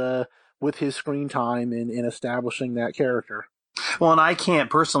his screen time in establishing that character. Well, and I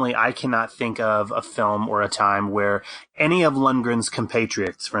cannot think of a film or a time where any of Lundgren's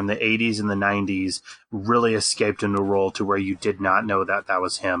compatriots from the 80s and the 90s really escaped into a role to where you did not know that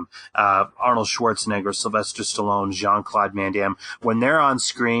was him. Arnold Schwarzenegger, Sylvester Stallone, Jean-Claude Van Damme, when they're on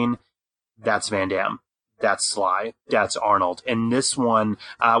screen, that's Van Damme. That's Sly. That's Arnold. And this one,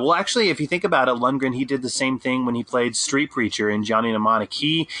 well, actually, if you think about it, Lundgren, he did the same thing when he played Street Preacher in Johnny Mnemonic.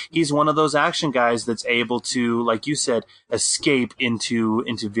 He's one of those action guys that's able to, like you said, escape into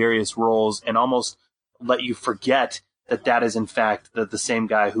various roles and almost let you forget that is in fact the same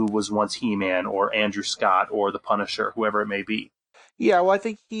guy who was once He-Man or Andrew Scott or the Punisher, whoever it may be. Yeah, well, I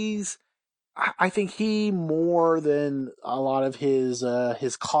think he more than a lot of his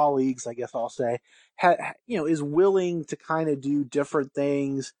colleagues, I guess I'll say, is willing to kind of do different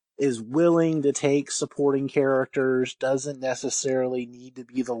things, is willing to take supporting characters, doesn't necessarily need to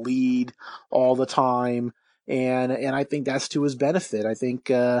be the lead all the time, and I think that's to his benefit. I think,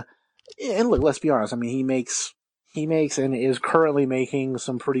 and look, let's be honest. I mean, he makes and is currently making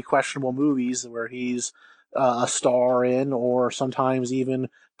some pretty questionable movies where he's a star in, or sometimes even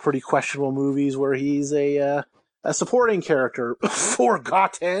pretty questionable movies where he's a supporting character.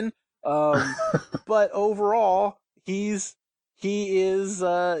 Forgotten. But overall, he's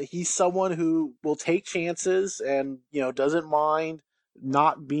someone who will take chances and, doesn't mind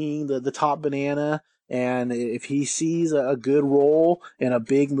not being the top banana. And if he sees a good role in a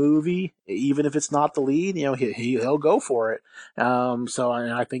big movie, even if it's not the lead, he'll go for it. So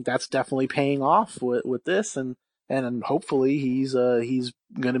I think that's definitely paying off with this, and hopefully he's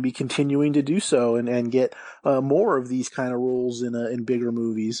going to be continuing to do so and get more of these kind of roles in bigger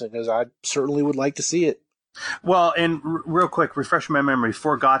movies, because I certainly would like to see it. Well, and real quick, refresh my memory,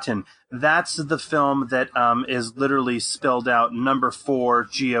 Forgotten, that's the film that is literally spelled out number 4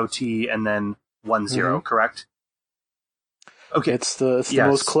 GOT and then 10, correct? Okay. It's the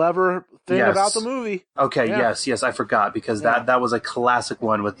most clever thing about the movie. Okay, yes, I forgot, because that was a classic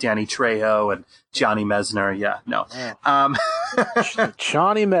one with Danny Trejo and Johnny Mesner. Yeah, no.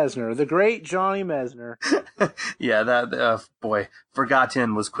 Johnny Mesner, the great Johnny Mesner. Yeah, that boy,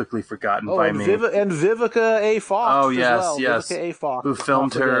 Forgotten was quickly forgotten by me. And Vivica A. Fox. Oh yes, as well. yes. Vivica A. Fox, who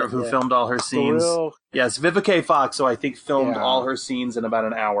filmed all her scenes. Yes, Vivica A. Fox. So I think filmed all her scenes in about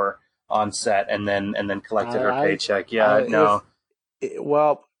an hour on set, and then collected her paycheck.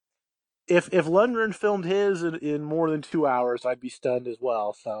 If Lundgren filmed his in more than 2 hours, I'd be stunned as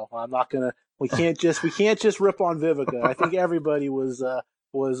well. So I'm not gonna. We can't just rip on Vivica. I think everybody was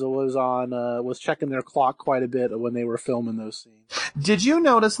checking their clock quite a bit when they were filming those scenes. Did you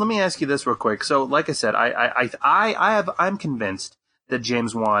notice? Let me ask you this real quick. So, like I said, I'm convinced that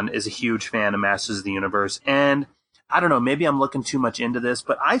James Wan is a huge fan of Masters of the Universe, and I don't know, maybe I'm looking too much into this,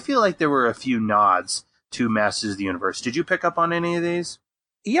 but I feel like there were a few nods to Masters of the Universe. Did you pick up on any of these?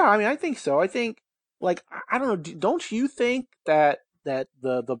 Yeah, I mean, I think so. I think, I don't know, don't you think that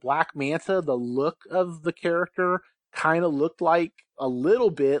the Black Manta, the look of the character, kind of looked like a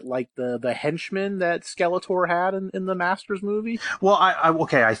little bit like the henchman that Skeletor had in the Masters movie? Well,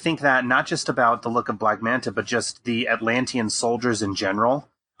 I think that not just about the look of Black Manta, but just the Atlantean soldiers in general.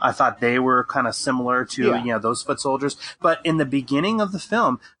 I thought they were kind of similar to, those foot soldiers. But in the beginning of the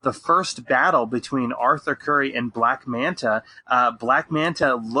film, the first battle between Arthur Curry and Black Manta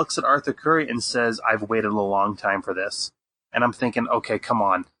looks at Arthur Curry and says, "I've waited a long time for this." And I'm thinking, okay, come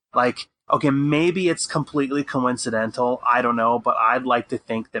on. Okay, maybe it's completely coincidental. I don't know, but I'd like to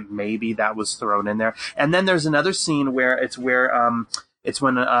think that maybe that was thrown in there. And then there's another scene where it's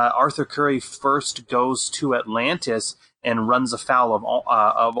when Arthur Curry first goes to Atlantis and runs afoul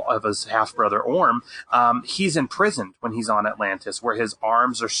of his half-brother Orm. He's imprisoned when he's on Atlantis, where his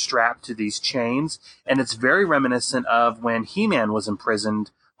arms are strapped to these chains, and it's very reminiscent of when He-Man was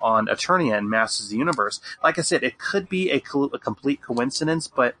imprisoned on Eternia in Masters of the Universe. Like I said, it could be a complete coincidence,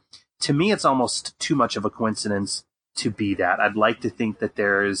 but to me, it's almost too much of a coincidence to be that. I'd like to think that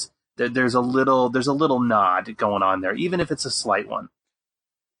there's a little nod going on there, even if it's a slight one.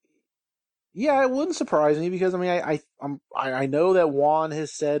 Yeah, it wouldn't surprise me, because I mean, I know that Juan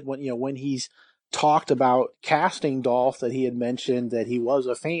has said when he's talked about casting Dolph, that he had mentioned that he was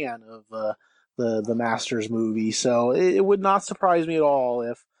a fan of the Masters movie. So it would not surprise me at all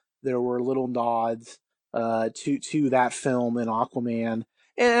if there were little nods to that film in Aquaman.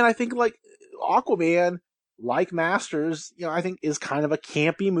 And I think Aquaman, like Masters, I think is kind of a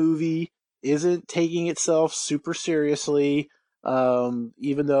campy movie, isn't taking itself super seriously.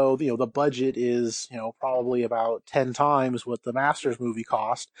 Even though, the budget is, probably about 10 times what the Masters movie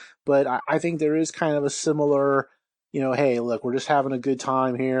cost. But I think there is kind of a similar, hey, look, we're just having a good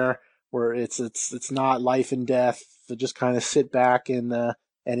time here. where it's not life and death. So just kind of sit back and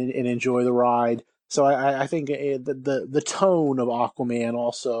enjoy the ride. So I think the tone of Aquaman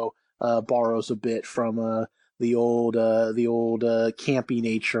also borrows a bit from the old campy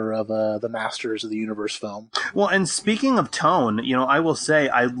nature of the Masters of the Universe film. Well, and speaking of tone, I will say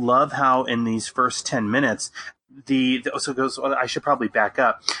I love how in these first 10 minutes. I should probably back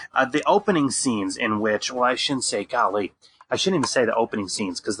up. The opening scenes in which, well, I shouldn't even say the opening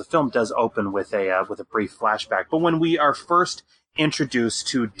scenes because the film does open with a brief flashback. But when we are first introduced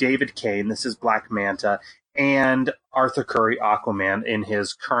to David Kane, this is Black Manta, and Arthur Curry, Aquaman, in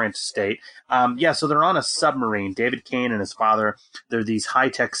his current state. So they're on a submarine. David Kane and his father, they're these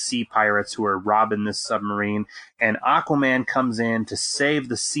high-tech sea pirates who are robbing this submarine, and Aquaman comes in to save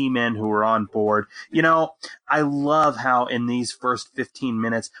the seamen who are on board. I love how in these first 15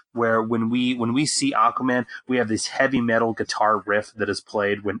 minutes, where when we see Aquaman, we have this heavy metal guitar riff that is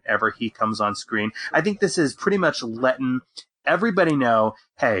played whenever he comes on screen. I think this is pretty much letting everybody know,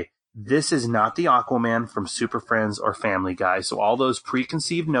 hey, this is not the Aquaman from Super Friends or Family Guy. So all those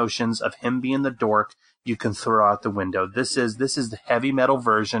preconceived notions of him being the dork, you can throw out the window. This is the heavy metal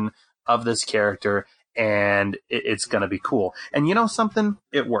version of this character, and it's going to be cool. And you know something?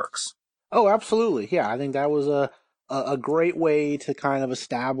 It works. Oh, absolutely. Yeah, I think that was a great way to kind of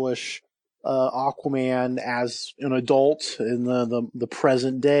establish Aquaman as an adult in the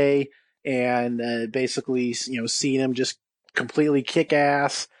present day, and basically, seeing him just completely kick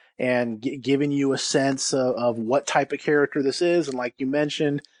ass and giving you a sense of what type of character this is. And like you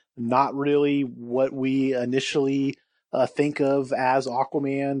mentioned, not really what we initially think of as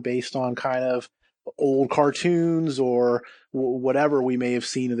Aquaman based on kind of old cartoons or whatever we may have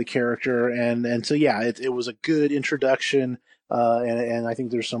seen of the character. And so, yeah, it was a good introduction. And I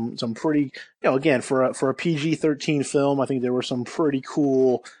think there's some pretty, again, for a PG-13 film, I think there were some pretty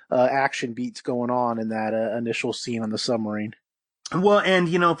cool action beats going on in that initial scene on the submarine. Well, and,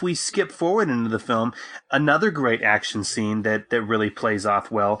 if we skip forward into the film, another great action scene that really plays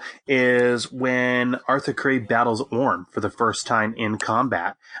off well is when Arthur Curry battles Orm for the first time in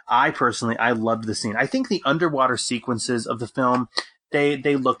combat. I loved the scene. I think the underwater sequences of the film,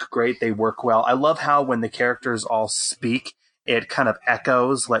 they look great. They work well. I love how when the characters all speak, it kind of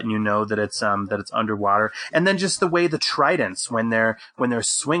echoes, letting you know that it's underwater. And then just the way the tridents, when they're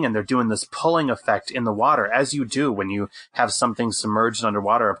swinging, they're doing this pulling effect in the water, as you do when you have something submerged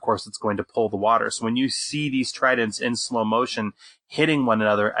underwater. Of course, it's going to pull the water. So when you see these tridents in slow motion hitting one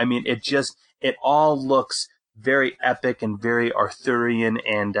another, I mean, it all looks very epic and very Arthurian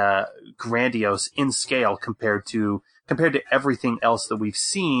and grandiose in scale compared to everything else that we've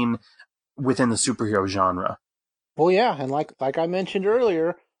seen within the superhero genre. Well, yeah, and like I mentioned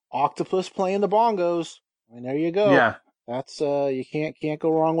earlier, octopus playing the bongos. I mean, there you go. Yeah, that's you can't go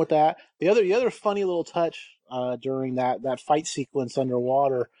wrong with that. The other funny little touch during that fight sequence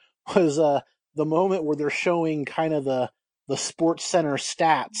underwater was the moment where they're showing kind of the Sports Center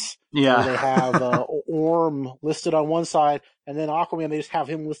stats. Yeah, where they have Orm listed on one side, and then Aquaman, they just have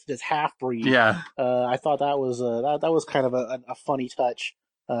him listed as half breed. Yeah, I thought that was that was kind of a funny touch.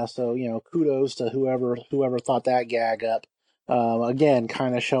 So, kudos to whoever thought that gag up. Again,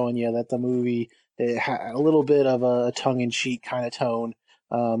 kind of showing you that the movie had a little bit of a tongue-in-cheek kind of tone,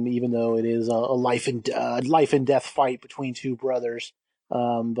 even though it is a life and death fight between two brothers.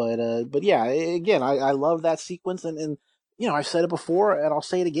 But yeah, again, I love that sequence, and I've said it before, and I'll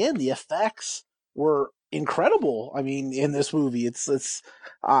say it again. The effects were incredible. I mean, in this movie,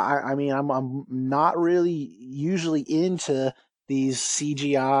 I'm not really usually into these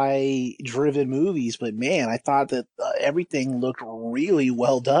CGI driven movies, but man, I thought that everything looked really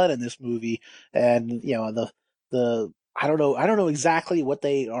well done in this movie. And I don't know exactly what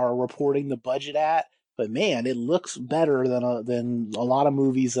they are reporting the budget at, but man, it looks better than a lot of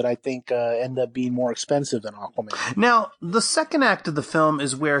movies that I think end up being more expensive than Aquaman. Now, the second act of the film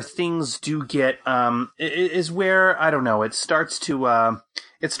is where things do get is where, I don't know, it starts to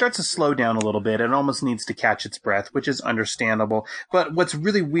slow down a little bit. It almost needs to catch its breath, which is understandable. But what's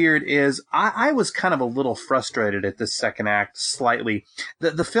really weird is I was kind of a little frustrated at this second act slightly.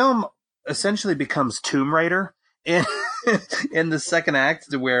 The film essentially becomes Tomb Raider in the second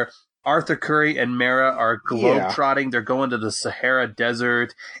act, where Arthur Curry and Mera are globetrotting. Yeah. They're going to the Sahara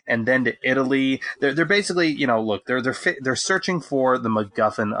Desert and then to Italy. They're basically, look, they're searching for the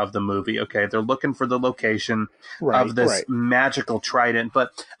MacGuffin of the movie. Okay, they're looking for the location of this magical trident.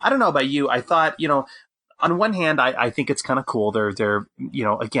 But I don't know about you. I thought, on one hand, I think it's kind of cool. They're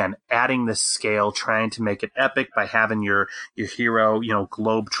again adding this scale, trying to make it epic by having your hero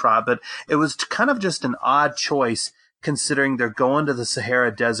globetrot. But it was kind of just an odd choice, considering they're going to the Sahara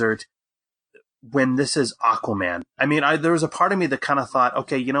Desert when this is Aquaman. I mean, there was a part of me that kind of thought,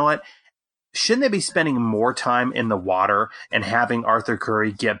 okay, you know what? Shouldn't they be spending more time in the water and having Arthur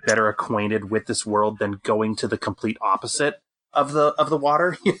Curry get better acquainted with this world than going to the complete opposite of the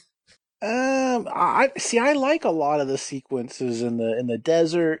water? I like a lot of the sequences in the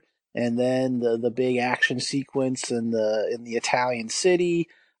desert, and then the big action sequence in the Italian city.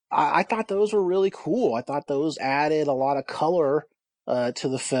 I thought those were really cool. I thought those added a lot of color to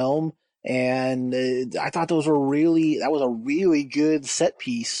the film. And I thought that was a really good set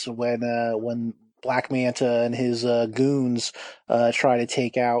piece when Black Manta and his goons try to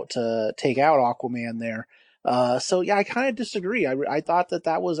take out Aquaman there. So yeah, I kind of disagree. I thought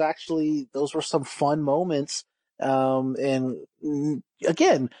that was actually, those were some fun moments. And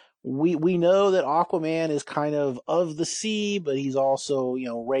again, we know that Aquaman is kind of the sea, but he's also,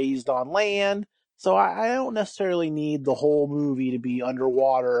 raised on land. So I don't necessarily need the whole movie to be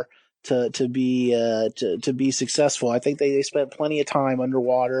underwater to be successful. I think they spent plenty of time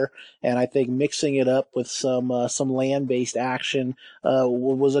underwater, and I think mixing it up with some land-based action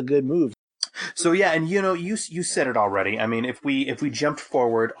was a good move. So yeah, and you said it already. I mean, if we jumped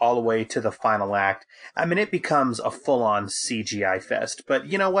forward all the way to the final act, I mean, it becomes a full-on CGI fest. But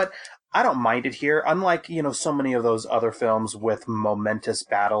you know what? I don't mind it here. Unlike, so many of those other films with momentous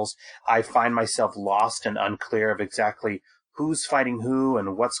battles, I find myself lost and unclear of exactly who's fighting who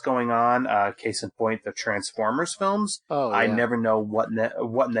and what's going on. Case in point, the Transformers films. Oh, yeah. I never know what in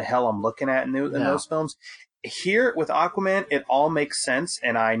the hell I'm looking at in those films. Here with Aquaman, it all makes sense,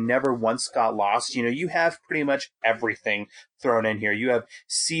 and I never once got lost. You have pretty much everything thrown in here. You have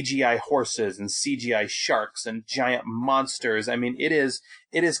CGI horses and CGI sharks and giant monsters. I mean, it is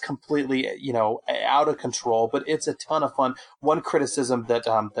completely, out of control, but it's a ton of fun. One criticism that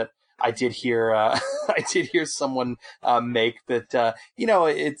I did hear someone make that,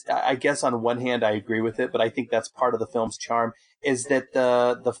 it's, I guess on one hand I agree with it, but I think that's part of the film's charm, is that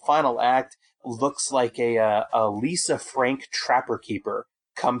the final act looks like a Lisa Frank Trapper Keeper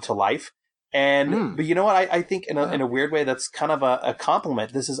come to life. And, but you know what? I think in a weird way, that's kind of a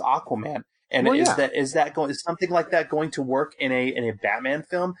compliment. This is Aquaman. And is something like that going to work in a Batman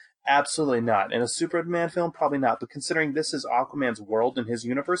film? Absolutely not. In a Superman film, probably not. But considering this is Aquaman's world and his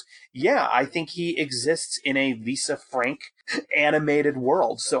universe, yeah, I think he exists in a Lisa Frank animated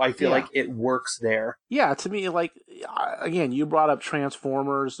world. So I feel like it works there. Yeah, to me, like, again, you brought up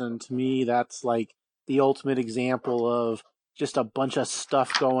Transformers, and to me, that's like the ultimate example of just a bunch of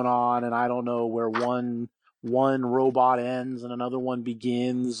stuff going on, and I don't know where one robot ends and another one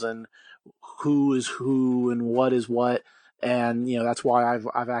begins, and who is who and what is what. And, that's why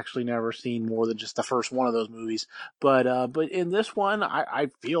I've actually never seen more than just the first one of those movies. But in this one, I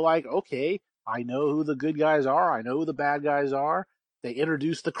feel like, okay, I know who the good guys are. I know who the bad guys are. They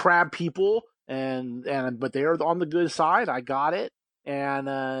introduced the crab people, but they're on the good side. I got it.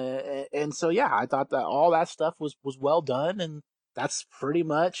 And so, yeah, I thought that all that stuff was well done. And that's pretty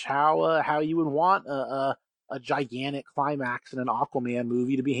much how you would want a gigantic climax in an Aquaman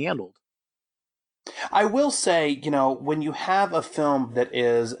movie to be handled. I will say, when you have a film that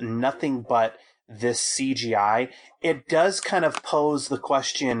is nothing but this CGI, it does kind of pose the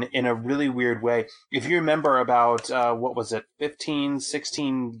question in a really weird way. If you remember about,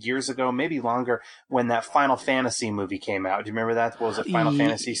 16 years ago, maybe longer, when that Final Fantasy movie came out. Do you remember that? What was it? Final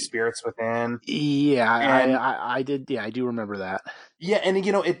Fantasy Spirits Within? Yeah, I did. Yeah, I do remember that. Yeah, and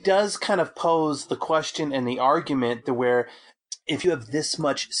it does kind of pose the question and the argument to where if you have this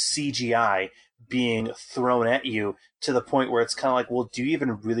much CGI being thrown at you to the point where it's kind of like, well, do you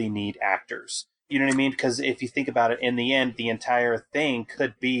even really need actors? You know what I mean? Because if you think about it, in the end, the entire thing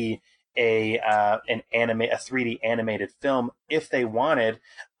could be a 3D animated film if they wanted.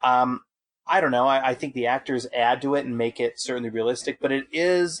 I don't know. I think the actors add to it and make it certainly realistic, but it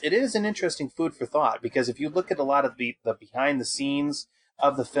is an interesting food for thought, because if you look at a lot of the behind the scenes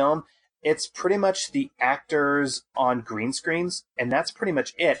of the film, it's pretty much the actors on green screens, and that's pretty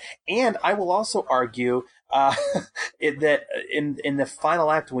much it. And I will also argue that in the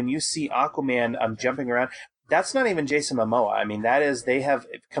final act, when you see Aquaman jumping around, that's not even Jason Momoa. I mean, they have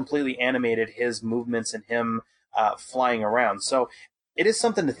completely animated his movements and him flying around. So it is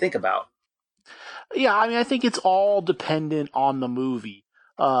something to think about. Yeah, I mean, I think it's all dependent on the movie.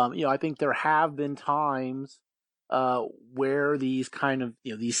 I think there have been times where these kind of,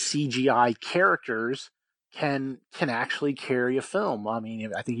 these CGI characters can actually carry a film. I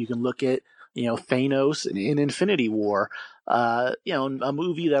mean, I think you can look at, Thanos in Infinity War, a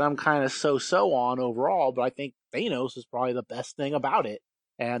movie that I'm kind of so on overall, but I think Thanos is probably the best thing about it.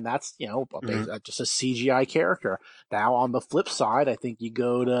 And that's, just a CGI character. Now, on the flip side, I think you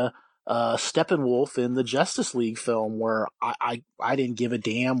go to Steppenwolf in the Justice League film, where I didn't give a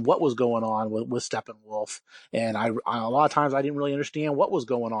damn what was going on with Steppenwolf, and I a lot of times I didn't really understand what was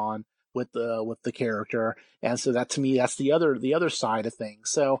going on with the character, and so that, to me, that's the other side of things.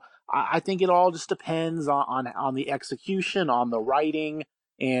 So I think it all just depends on the execution, on the writing,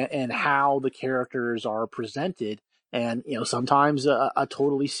 and how the characters are presented. And, sometimes a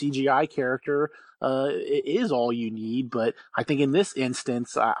totally CGI character is all you need. But I think in this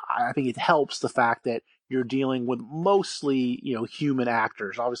instance, I think it helps the fact that you're dealing with mostly, human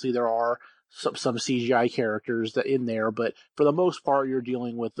actors. Obviously, there are some CGI characters in there, but for the most part, you're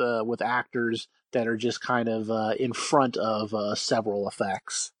dealing with actors that are just kind of in front of several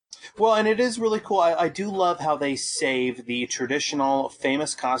effects. Well, and it is really cool. I do love how they save the traditional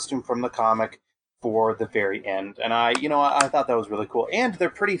famous costume from the comic for the very end. And I thought that was really cool. And they're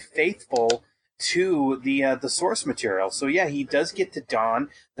pretty faithful to the source material. So yeah, he does get to don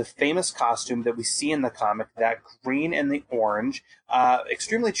the famous costume that we see in the comic, that green and the orange,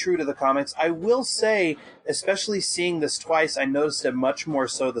 extremely true to the comics. I will say, especially seeing this twice, I noticed it much more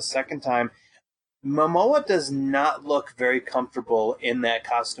so the second time. Momoa does not look very comfortable in that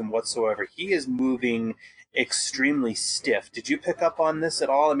costume whatsoever. He is moving extremely stiff. Did you pick up on this at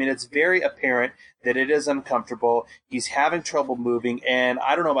all? I mean, it's very apparent that it is uncomfortable. He's having trouble moving, and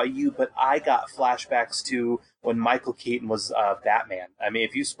I don't know about you, but I got flashbacks to when Michael Keaton was Batman. I mean,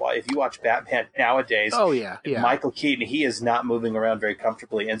 if you watch Batman nowadays, oh yeah, Michael Keaton, he is not moving around very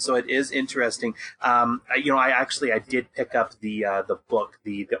comfortably, and so it is interesting. I did pick up the book,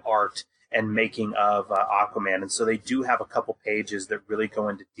 the art and making of Aquaman, and so they do have a couple pages that really go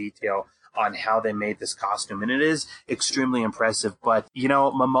into detail on how they made this costume, and it is extremely impressive. But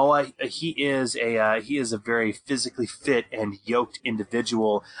Momoa, he is a very physically fit and yoked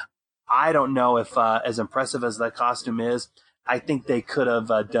individual. I don't know if as impressive as that costume is, I think they could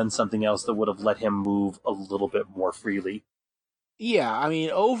have done something else that would have let him move a little bit more freely. Yeah, I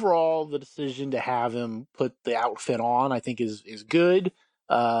mean, overall, the decision to have him put the outfit on, I think, is good.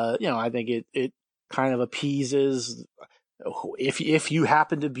 I think it kind of appeases. If you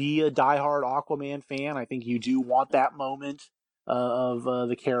happen to be a diehard Aquaman fan, I think you do want that moment of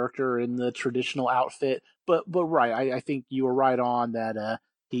the character in the traditional outfit. But right, I think you were right on that.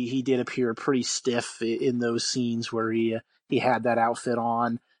 He did appear pretty stiff in those scenes where he had that outfit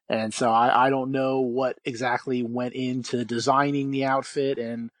on, and so I don't know what exactly went into designing the outfit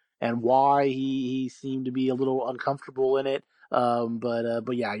and why he seemed to be a little uncomfortable in it.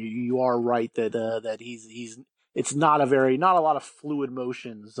 But yeah, you are right that he's it's not a lot of fluid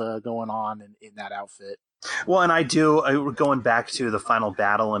motions going on in that outfit. Well, and going back to the final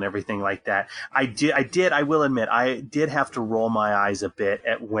battle and everything like that, I will admit, I did have to roll my eyes a bit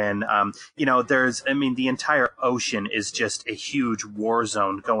at when, the entire ocean is just a huge war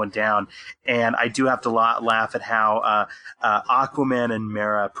zone going down. And I do have to laugh at how, Aquaman and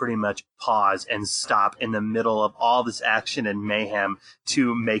Mera pretty much pause and stop in the middle of all this action and mayhem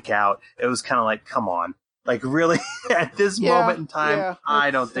to make out. It was kind of like, come on, like really at this moment in time, I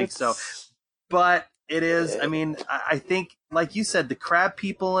don't think so. But it is, I mean, I think, like you said, the crab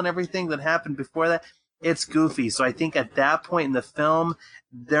people and everything that happened before that, it's goofy. So I think at that point in the film,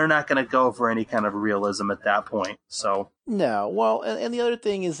 they're not going to go for any kind of realism at that point. So no, well, and the other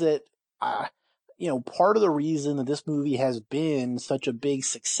thing is that, part of the reason that this movie has been such a big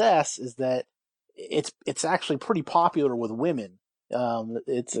success is that it's actually pretty popular with women.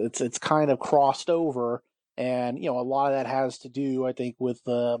 It's kind of crossed over, and a lot of that has to do, I think, with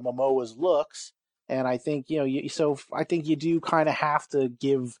Momoa's looks. And I think, I think you do kind of have to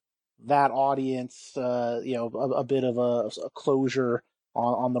give that audience, a bit of a closure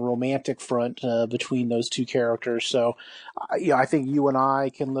on the romantic front between those two characters. So, I think you and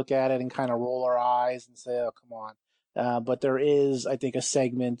I can look at it and kind of roll our eyes and say, oh, come on. But there is, I think, a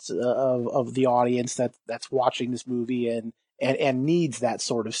segment of the audience that's watching this movie and needs that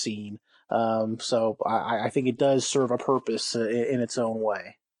sort of scene. So I think it does serve a purpose in its own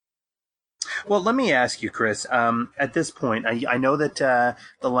way. Well, let me ask you, Chris, at this point, I know that the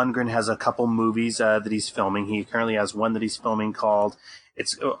Lundgren has a couple movies that he's filming. He currently has one that he's filming called,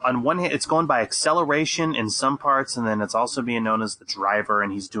 it's on one hand, it's going by Acceleration in some parts, and then it's also being known as The Driver,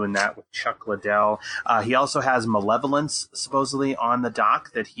 and he's doing that with Chuck Liddell. He also has Malevolence, supposedly, on the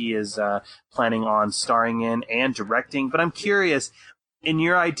dock that he is planning on starring in and directing. But I'm curious, in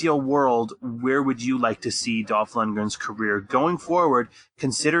your ideal world, where would you like to see Dolph Lundgren's career going forward,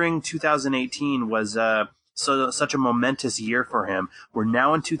 considering 2018 was such a momentous year for him? We're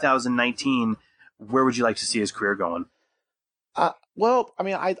now in 2019. Where would you like to see his career going? Well, I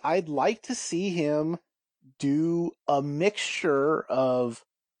mean, I'd like to see him do a mixture of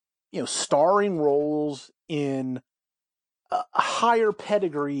starring roles in higher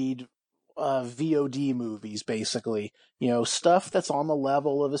pedigreed VOD movies, basically. Stuff that's on the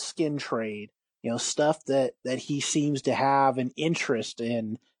level of a Skin Trade. Stuff that he seems to have an interest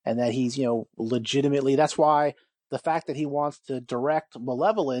in, and that he's, legitimately. That's why the fact that he wants to direct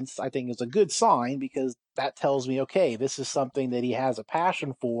Malevolence, I think, is a good sign, because that tells me, okay, this is something that he has a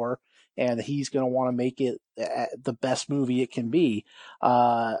passion for, and he's going to want to make it the best movie it can be.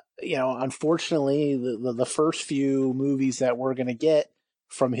 Unfortunately, the first few movies that we're going to get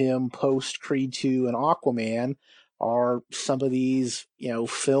from him post Creed 2 and Aquaman are some of these,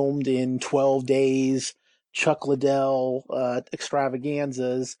 filmed in 12 days, Chuck Liddell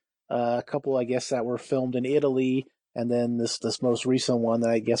extravaganzas. A couple, I guess, that were filmed in Italy, and then this most recent one that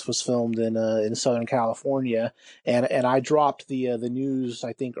I guess was filmed in Southern California. And I dropped the news,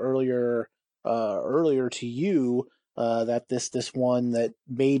 I think, earlier to you, that this one that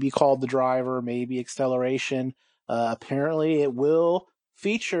may be called The Driver, maybe Acceleration. Apparently, it will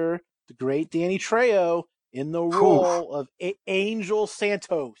feature the great Danny Trejo in the role of Angel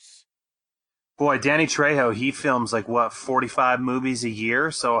Santos. Boy, Danny Trejo, he films 45 movies a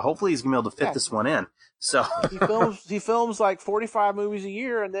year, so hopefully he's going to be able to fit this one in. So he films 45 movies a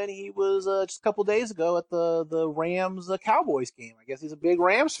year, and then he was just a couple days ago at the Rams Cowboys game. I guess he's a big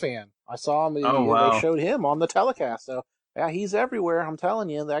Rams fan. I saw him. They showed him on the telecast. So yeah, he's everywhere. I'm telling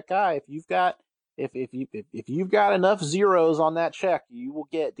you, that guy. If you've got enough zeros on that check, you will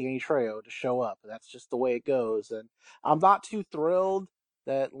get Danny Trejo to show up. That's just the way it goes. And I'm not too thrilled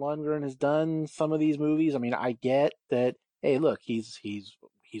that Lundgren has done some of these movies. I mean, I get that. Hey, look, he's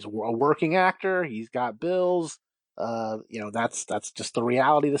a working actor. He's got bills. That's just the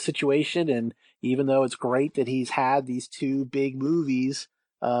reality of the situation. And even though it's great that he's had these two big movies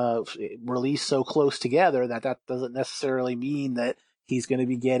released so close together, that doesn't necessarily mean that he's going to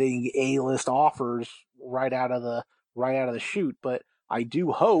be getting A-list offers right out of the chute. But I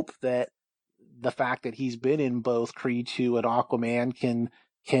do hope that the fact that he's been in both Creed 2 and Aquaman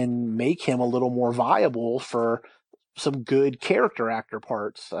can make him a little more viable for some good character actor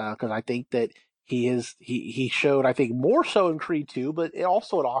parts. Because I think that he showed, I think, more so in Creed 2, but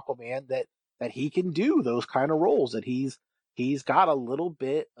also in Aquaman, that he can do those kind of roles, that he's got a little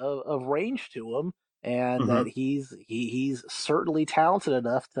bit of range to him, and that he's certainly talented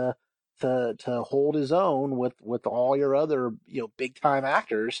enough to hold his own with all your other big time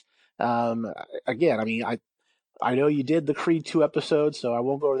actors. Again, I mean, I know you did the Creed 2 episode, so I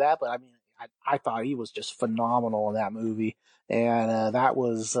won't go over that, but I mean, I thought he was just phenomenal in that movie, and that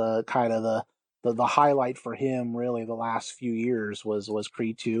was kind of the highlight for him really the last few years was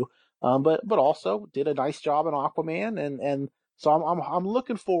Creed 2. But also did a nice job in Aquaman, and so I'm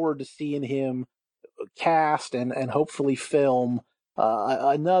looking forward to seeing him cast and hopefully film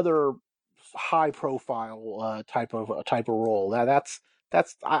another high profile type of role.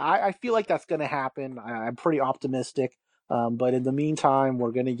 I feel like that's going to happen. I'm pretty optimistic. But in the meantime,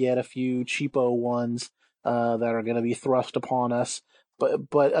 we're going to get a few cheapo ones that are going to be thrust upon us.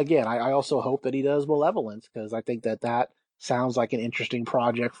 But again, I also hope that he does Malevolence, because I think that sounds like an interesting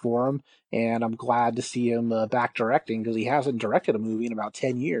project for him, and I'm glad to see him back directing, because he hasn't directed a movie in about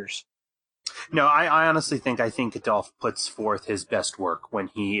 10 years. No, I honestly think Dolph puts forth his best work when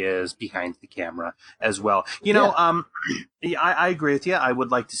he is behind the camera as well. I agree with you. I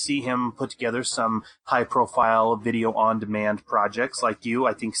would like to see him put together some high-profile video-on-demand projects like you.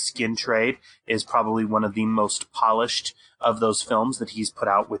 I think Skin Trade is probably one of the most polished of those films that he's put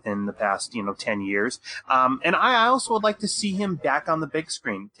out within the past, 10 years. And I also would like to see him back on the big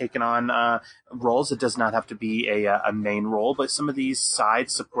screen, taking on roles. It does not have to be a main role, but some of these side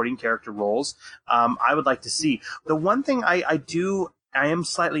supporting character roles, I would like to see. The one thing I am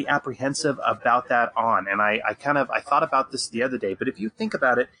slightly apprehensive about that and I thought about this the other day, but if you think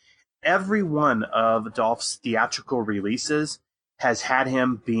about it, every one of Dolph's theatrical releases has had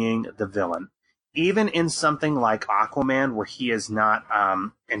him being the villain. Even in something like Aquaman, where he is not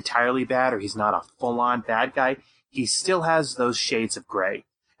entirely bad, or he's not a full-on bad guy, he still has those shades of gray.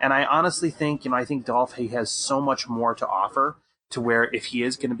 And I honestly think, I think Dolph, he has so much more to offer, to where if he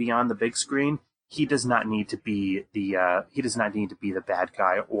is going to be on the big screen, he does not need to be the bad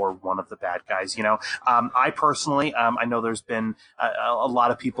guy or one of the bad guys. I personally, I know there's been a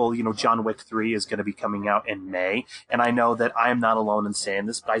lot of people. John Wick 3 is going to be coming out in May, and I know that I am not alone in saying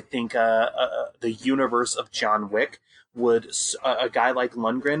this, but I think the universe of John Wick would a guy like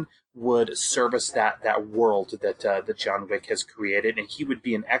Lundgren would service that world that John Wick has created, and he would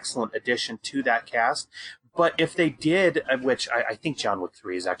be an excellent addition to that cast. But if they did, which I think John Wick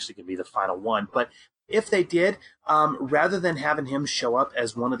 3 is actually going to be the final one, but if they did, rather than having him show up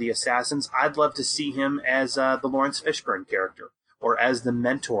as one of the assassins, I'd love to see him as the Lawrence Fishburne character or as the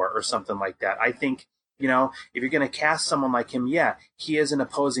mentor or something like that. I think, if you're going to cast someone like him, yeah, he is an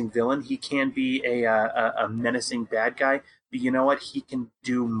opposing villain. He can be a menacing bad guy, but you know what? He can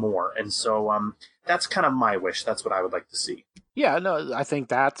do more. And so that's kind of my wish. That's what I would like to see. Yeah, no, I think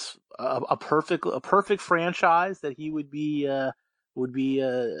that's a perfect franchise that he would be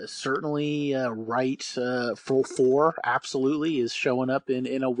certainly right for. Absolutely, is showing up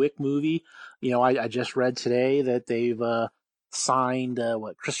in a Wick movie. I just read today that they've signed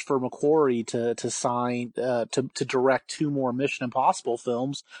Christopher McQuarrie to sign to direct 2 more Mission Impossible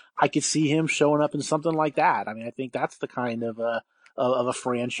films. I could see him showing up in something like that. I mean, I think that's the kind of a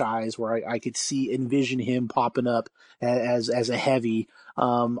franchise where I could envision him popping up as a heavy.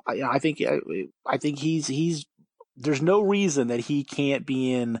 I think he's there's no reason that he can't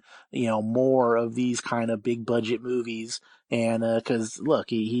be in, more of these kind of big budget movies. And, cause look,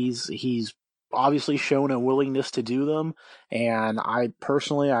 he's obviously shown a willingness to do them. And I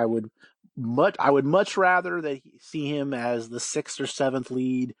would much rather that see him as the 6th or 7th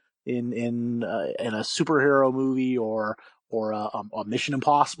lead in a superhero movie or a Mission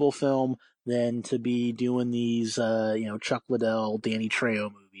Impossible film than to be doing these, Chuck Liddell, Danny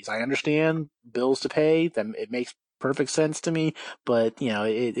Trejo movies. I understand bills to pay, them, it makes perfect sense to me, but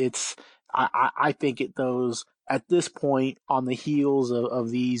I think those at this point on the heels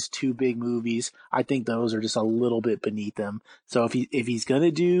of these 2 big movies, I think those are just a little bit beneath them. So if he's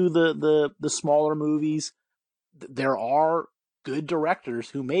gonna do the smaller movies, there are good directors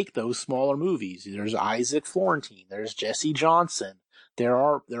who make those smaller movies. There's Isaac Florentine, there's Jesse Johnson. There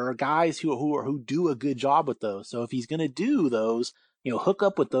are guys who do a good job with those. So if he's gonna do those, hook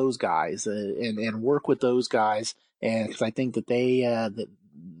up with those guys and work with those guys. And because I think that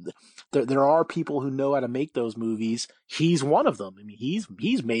there are people who know how to make those movies. He's one of them. I mean,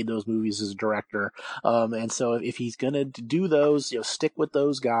 he's made those movies as a director. And so if he's gonna do those, stick with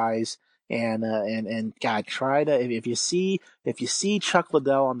those guys. And God, try to if you see Chuck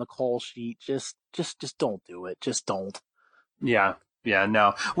Liddell on the call sheet, just don't do it. Just don't. Yeah,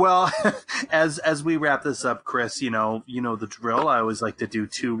 no. Well, as we wrap this up, Chris, you know the drill. I always like to do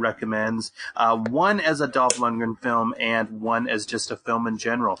 2 recommends, one as a Dolph Lundgren film and one as just a film in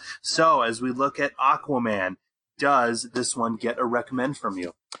general. So as we look at Aquaman, does this one get a recommend from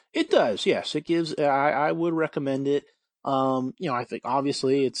you? It does, yes. It gives. I would recommend it. I think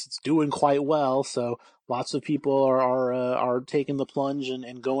obviously it's doing quite well, so lots of people are taking the plunge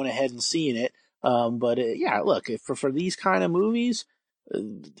and going ahead and seeing it. But look, for these kind of movies,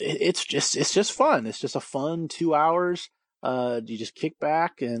 it's just fun. It's just a fun 2 hours. You just kick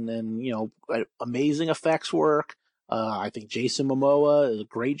back and amazing effects work. I think Jason Momoa is a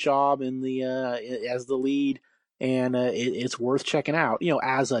great job in as the lead, and it's worth checking out.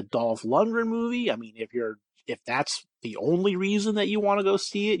 As a Dolph Lundgren movie, I mean, if that's the only reason that you want to go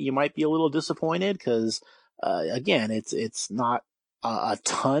see it, you might be a little disappointed because, again, it's not a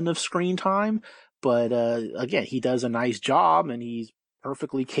ton of screen time, but again, he does a nice job and he's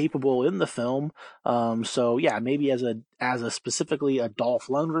perfectly capable in the film. So yeah, maybe as a specifically a Dolph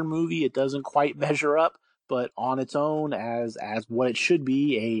Lundgren movie, it doesn't quite measure up, but on its own as what it should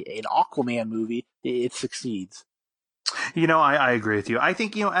be, an Aquaman movie, it succeeds. I agree with you. I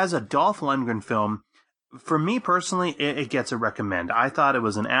think, as a Dolph Lundgren film, for me personally, it gets a recommend. I thought it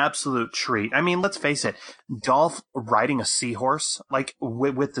was an absolute treat. I mean, let's face it, Dolph riding a seahorse, like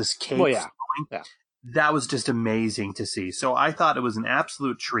with this cape, that was just amazing to see. So I thought it was an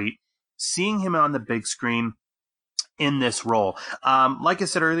absolute treat seeing him on the big screen in this role. Like I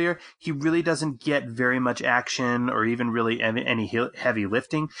said earlier, he really doesn't get very much action or even really any heavy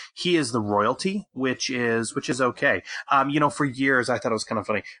lifting. He is the royalty, which is okay. For years, I thought it was kind of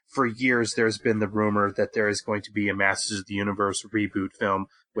funny. For years, there's been the rumor that there is going to be a Masters of the Universe reboot film,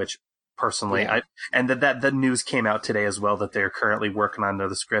 which personally, and that the news came out today as well that they're currently working on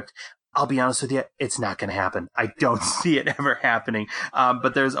another script. I'll be honest with you, it's not going to happen. I don't see it ever happening.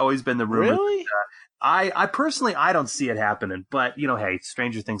 But there's always been the rumor. Really? I personally, I don't see it happening, but hey,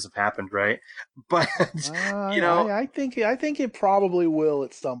 stranger things have happened, right? But I think it probably will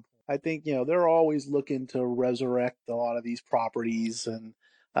at some point. I think they're always looking to resurrect a lot of these properties, and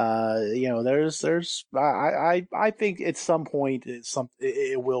there's I think at some point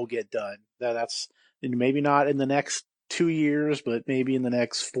it will get done. That's maybe not in the next 2 years, but maybe in the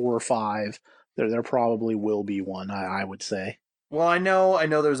next 4 or 5, there probably will be one. I would say. Well, I know.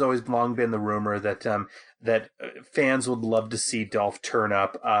 There's always long been the rumor that fans would love to see Dolph turn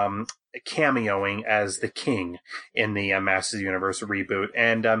up, cameoing as the King in the Masters of the Universe reboot.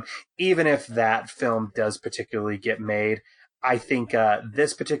 And even if that film does particularly get made, I think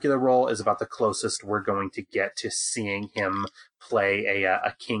this particular role is about the closest we're going to get to seeing him play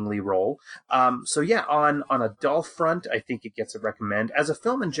a kingly role. So yeah, on a Dolph front, I think it gets a recommend. As a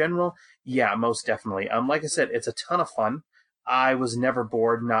film in general, yeah, most definitely. Like I said, it's a ton of fun. I was never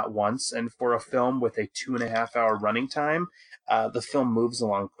bored, not once. And for a film with a 2.5 hour running time, the film moves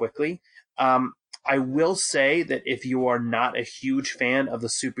along quickly. I will say that if you are not a huge fan of the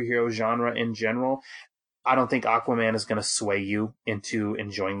superhero genre in general, I don't think Aquaman is going to sway you into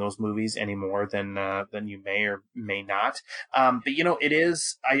enjoying those movies any more than you may or may not. But it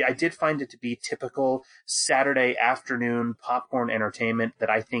is. I did find it to be typical Saturday afternoon popcorn entertainment that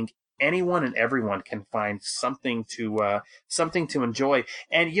I think anyone and everyone can find something to enjoy.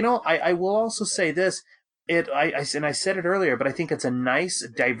 And I will also say this. I said it earlier, but I think it's a nice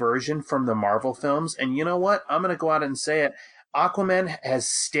diversion from the Marvel films. And you know what? I'm going to go out and say it. Aquaman has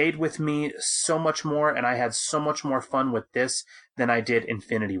stayed with me so much more, and I had so much more fun with this than I did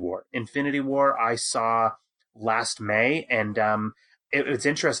Infinity War. Infinity War I saw last May, and it's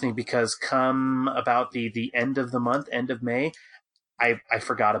interesting because come about the end of the month, end of May, I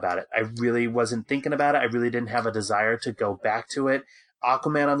forgot about it. I really wasn't thinking about it. I really didn't have a desire to go back to it.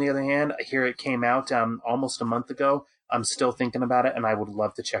 Aquaman, on the other hand, here it came out almost a month ago. I'm still thinking about it, and I would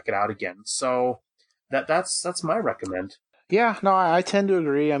love to check it out again. So that's my recommend. Yeah, no, I tend to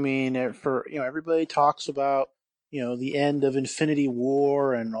agree. I mean, everybody talks about, the end of Infinity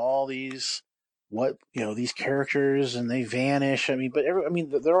War and all these, these characters and they vanish. I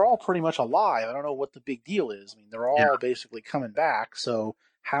mean, they're all pretty much alive. I don't know what the big deal is. I mean, they're all basically coming back. So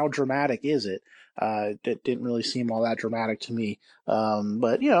how dramatic is it? It didn't really seem all that dramatic to me.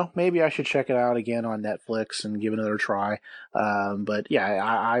 But maybe I should check it out again on Netflix and give it another try. But yeah,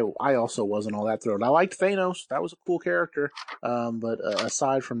 I also wasn't all that thrilled. I liked Thanos. That was a cool character. But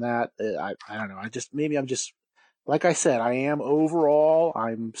aside from that, I don't know. I'm just, like I said, I'm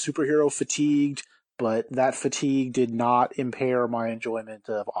superhero fatigued, but that fatigue did not impair my enjoyment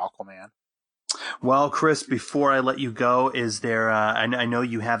of Aquaman. Well, Chris, before I let you go, is there? I know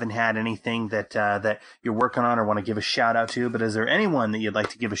you haven't had anything that you're working on or want to give a shout out to, but is there anyone that you'd like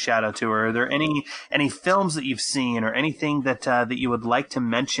to give a shout out to, or are there any films that you've seen, or anything that you would like to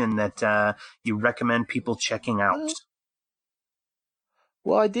mention that you recommend people checking out?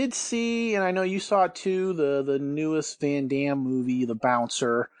 Well, I did see, and I know you saw it too, the newest Van Damme movie, The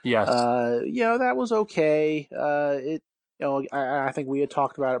Bouncer. Yes. That was okay. I think we had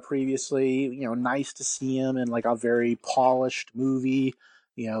talked about it previously. Nice to see him in like a very polished movie.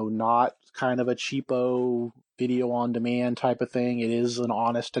 Not kind of a cheapo video on demand type of thing. It is an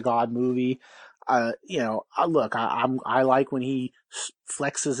honest to God movie. I like when he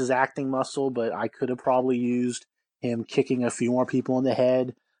flexes his acting muscle, but I could have probably used him kicking a few more people in the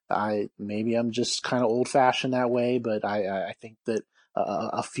head. Maybe I'm just kind of old fashioned that way, but I think that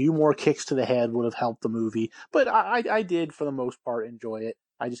a few more kicks to the head would have helped the movie. But I did, for the most part, enjoy it.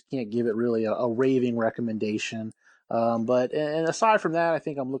 I just can't give it really a raving recommendation. But aside from that, I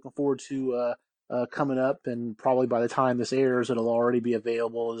think I'm looking forward to coming up, and probably by the time this airs, it'll already be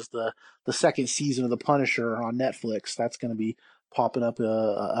available, is the second season of The Punisher on Netflix. That's going to be popping up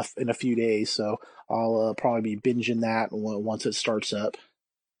in a few days, so I'll probably be binging that once it starts up.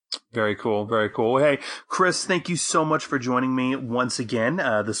 Very cool. Very cool. Hey, Chris, thank you so much for joining me once again.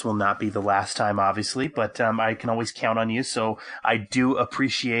 This will not be the last time, obviously, but I can always count on you, so I do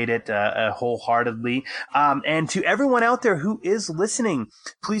appreciate it wholeheartedly. And to everyone out there who is listening,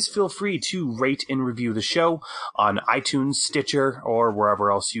 please feel free to rate and review the show on iTunes, Stitcher, or wherever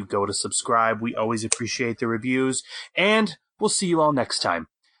else you go to subscribe. We always appreciate the reviews, and we'll see you all next time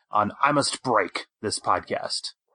on I Must Break This Podcast.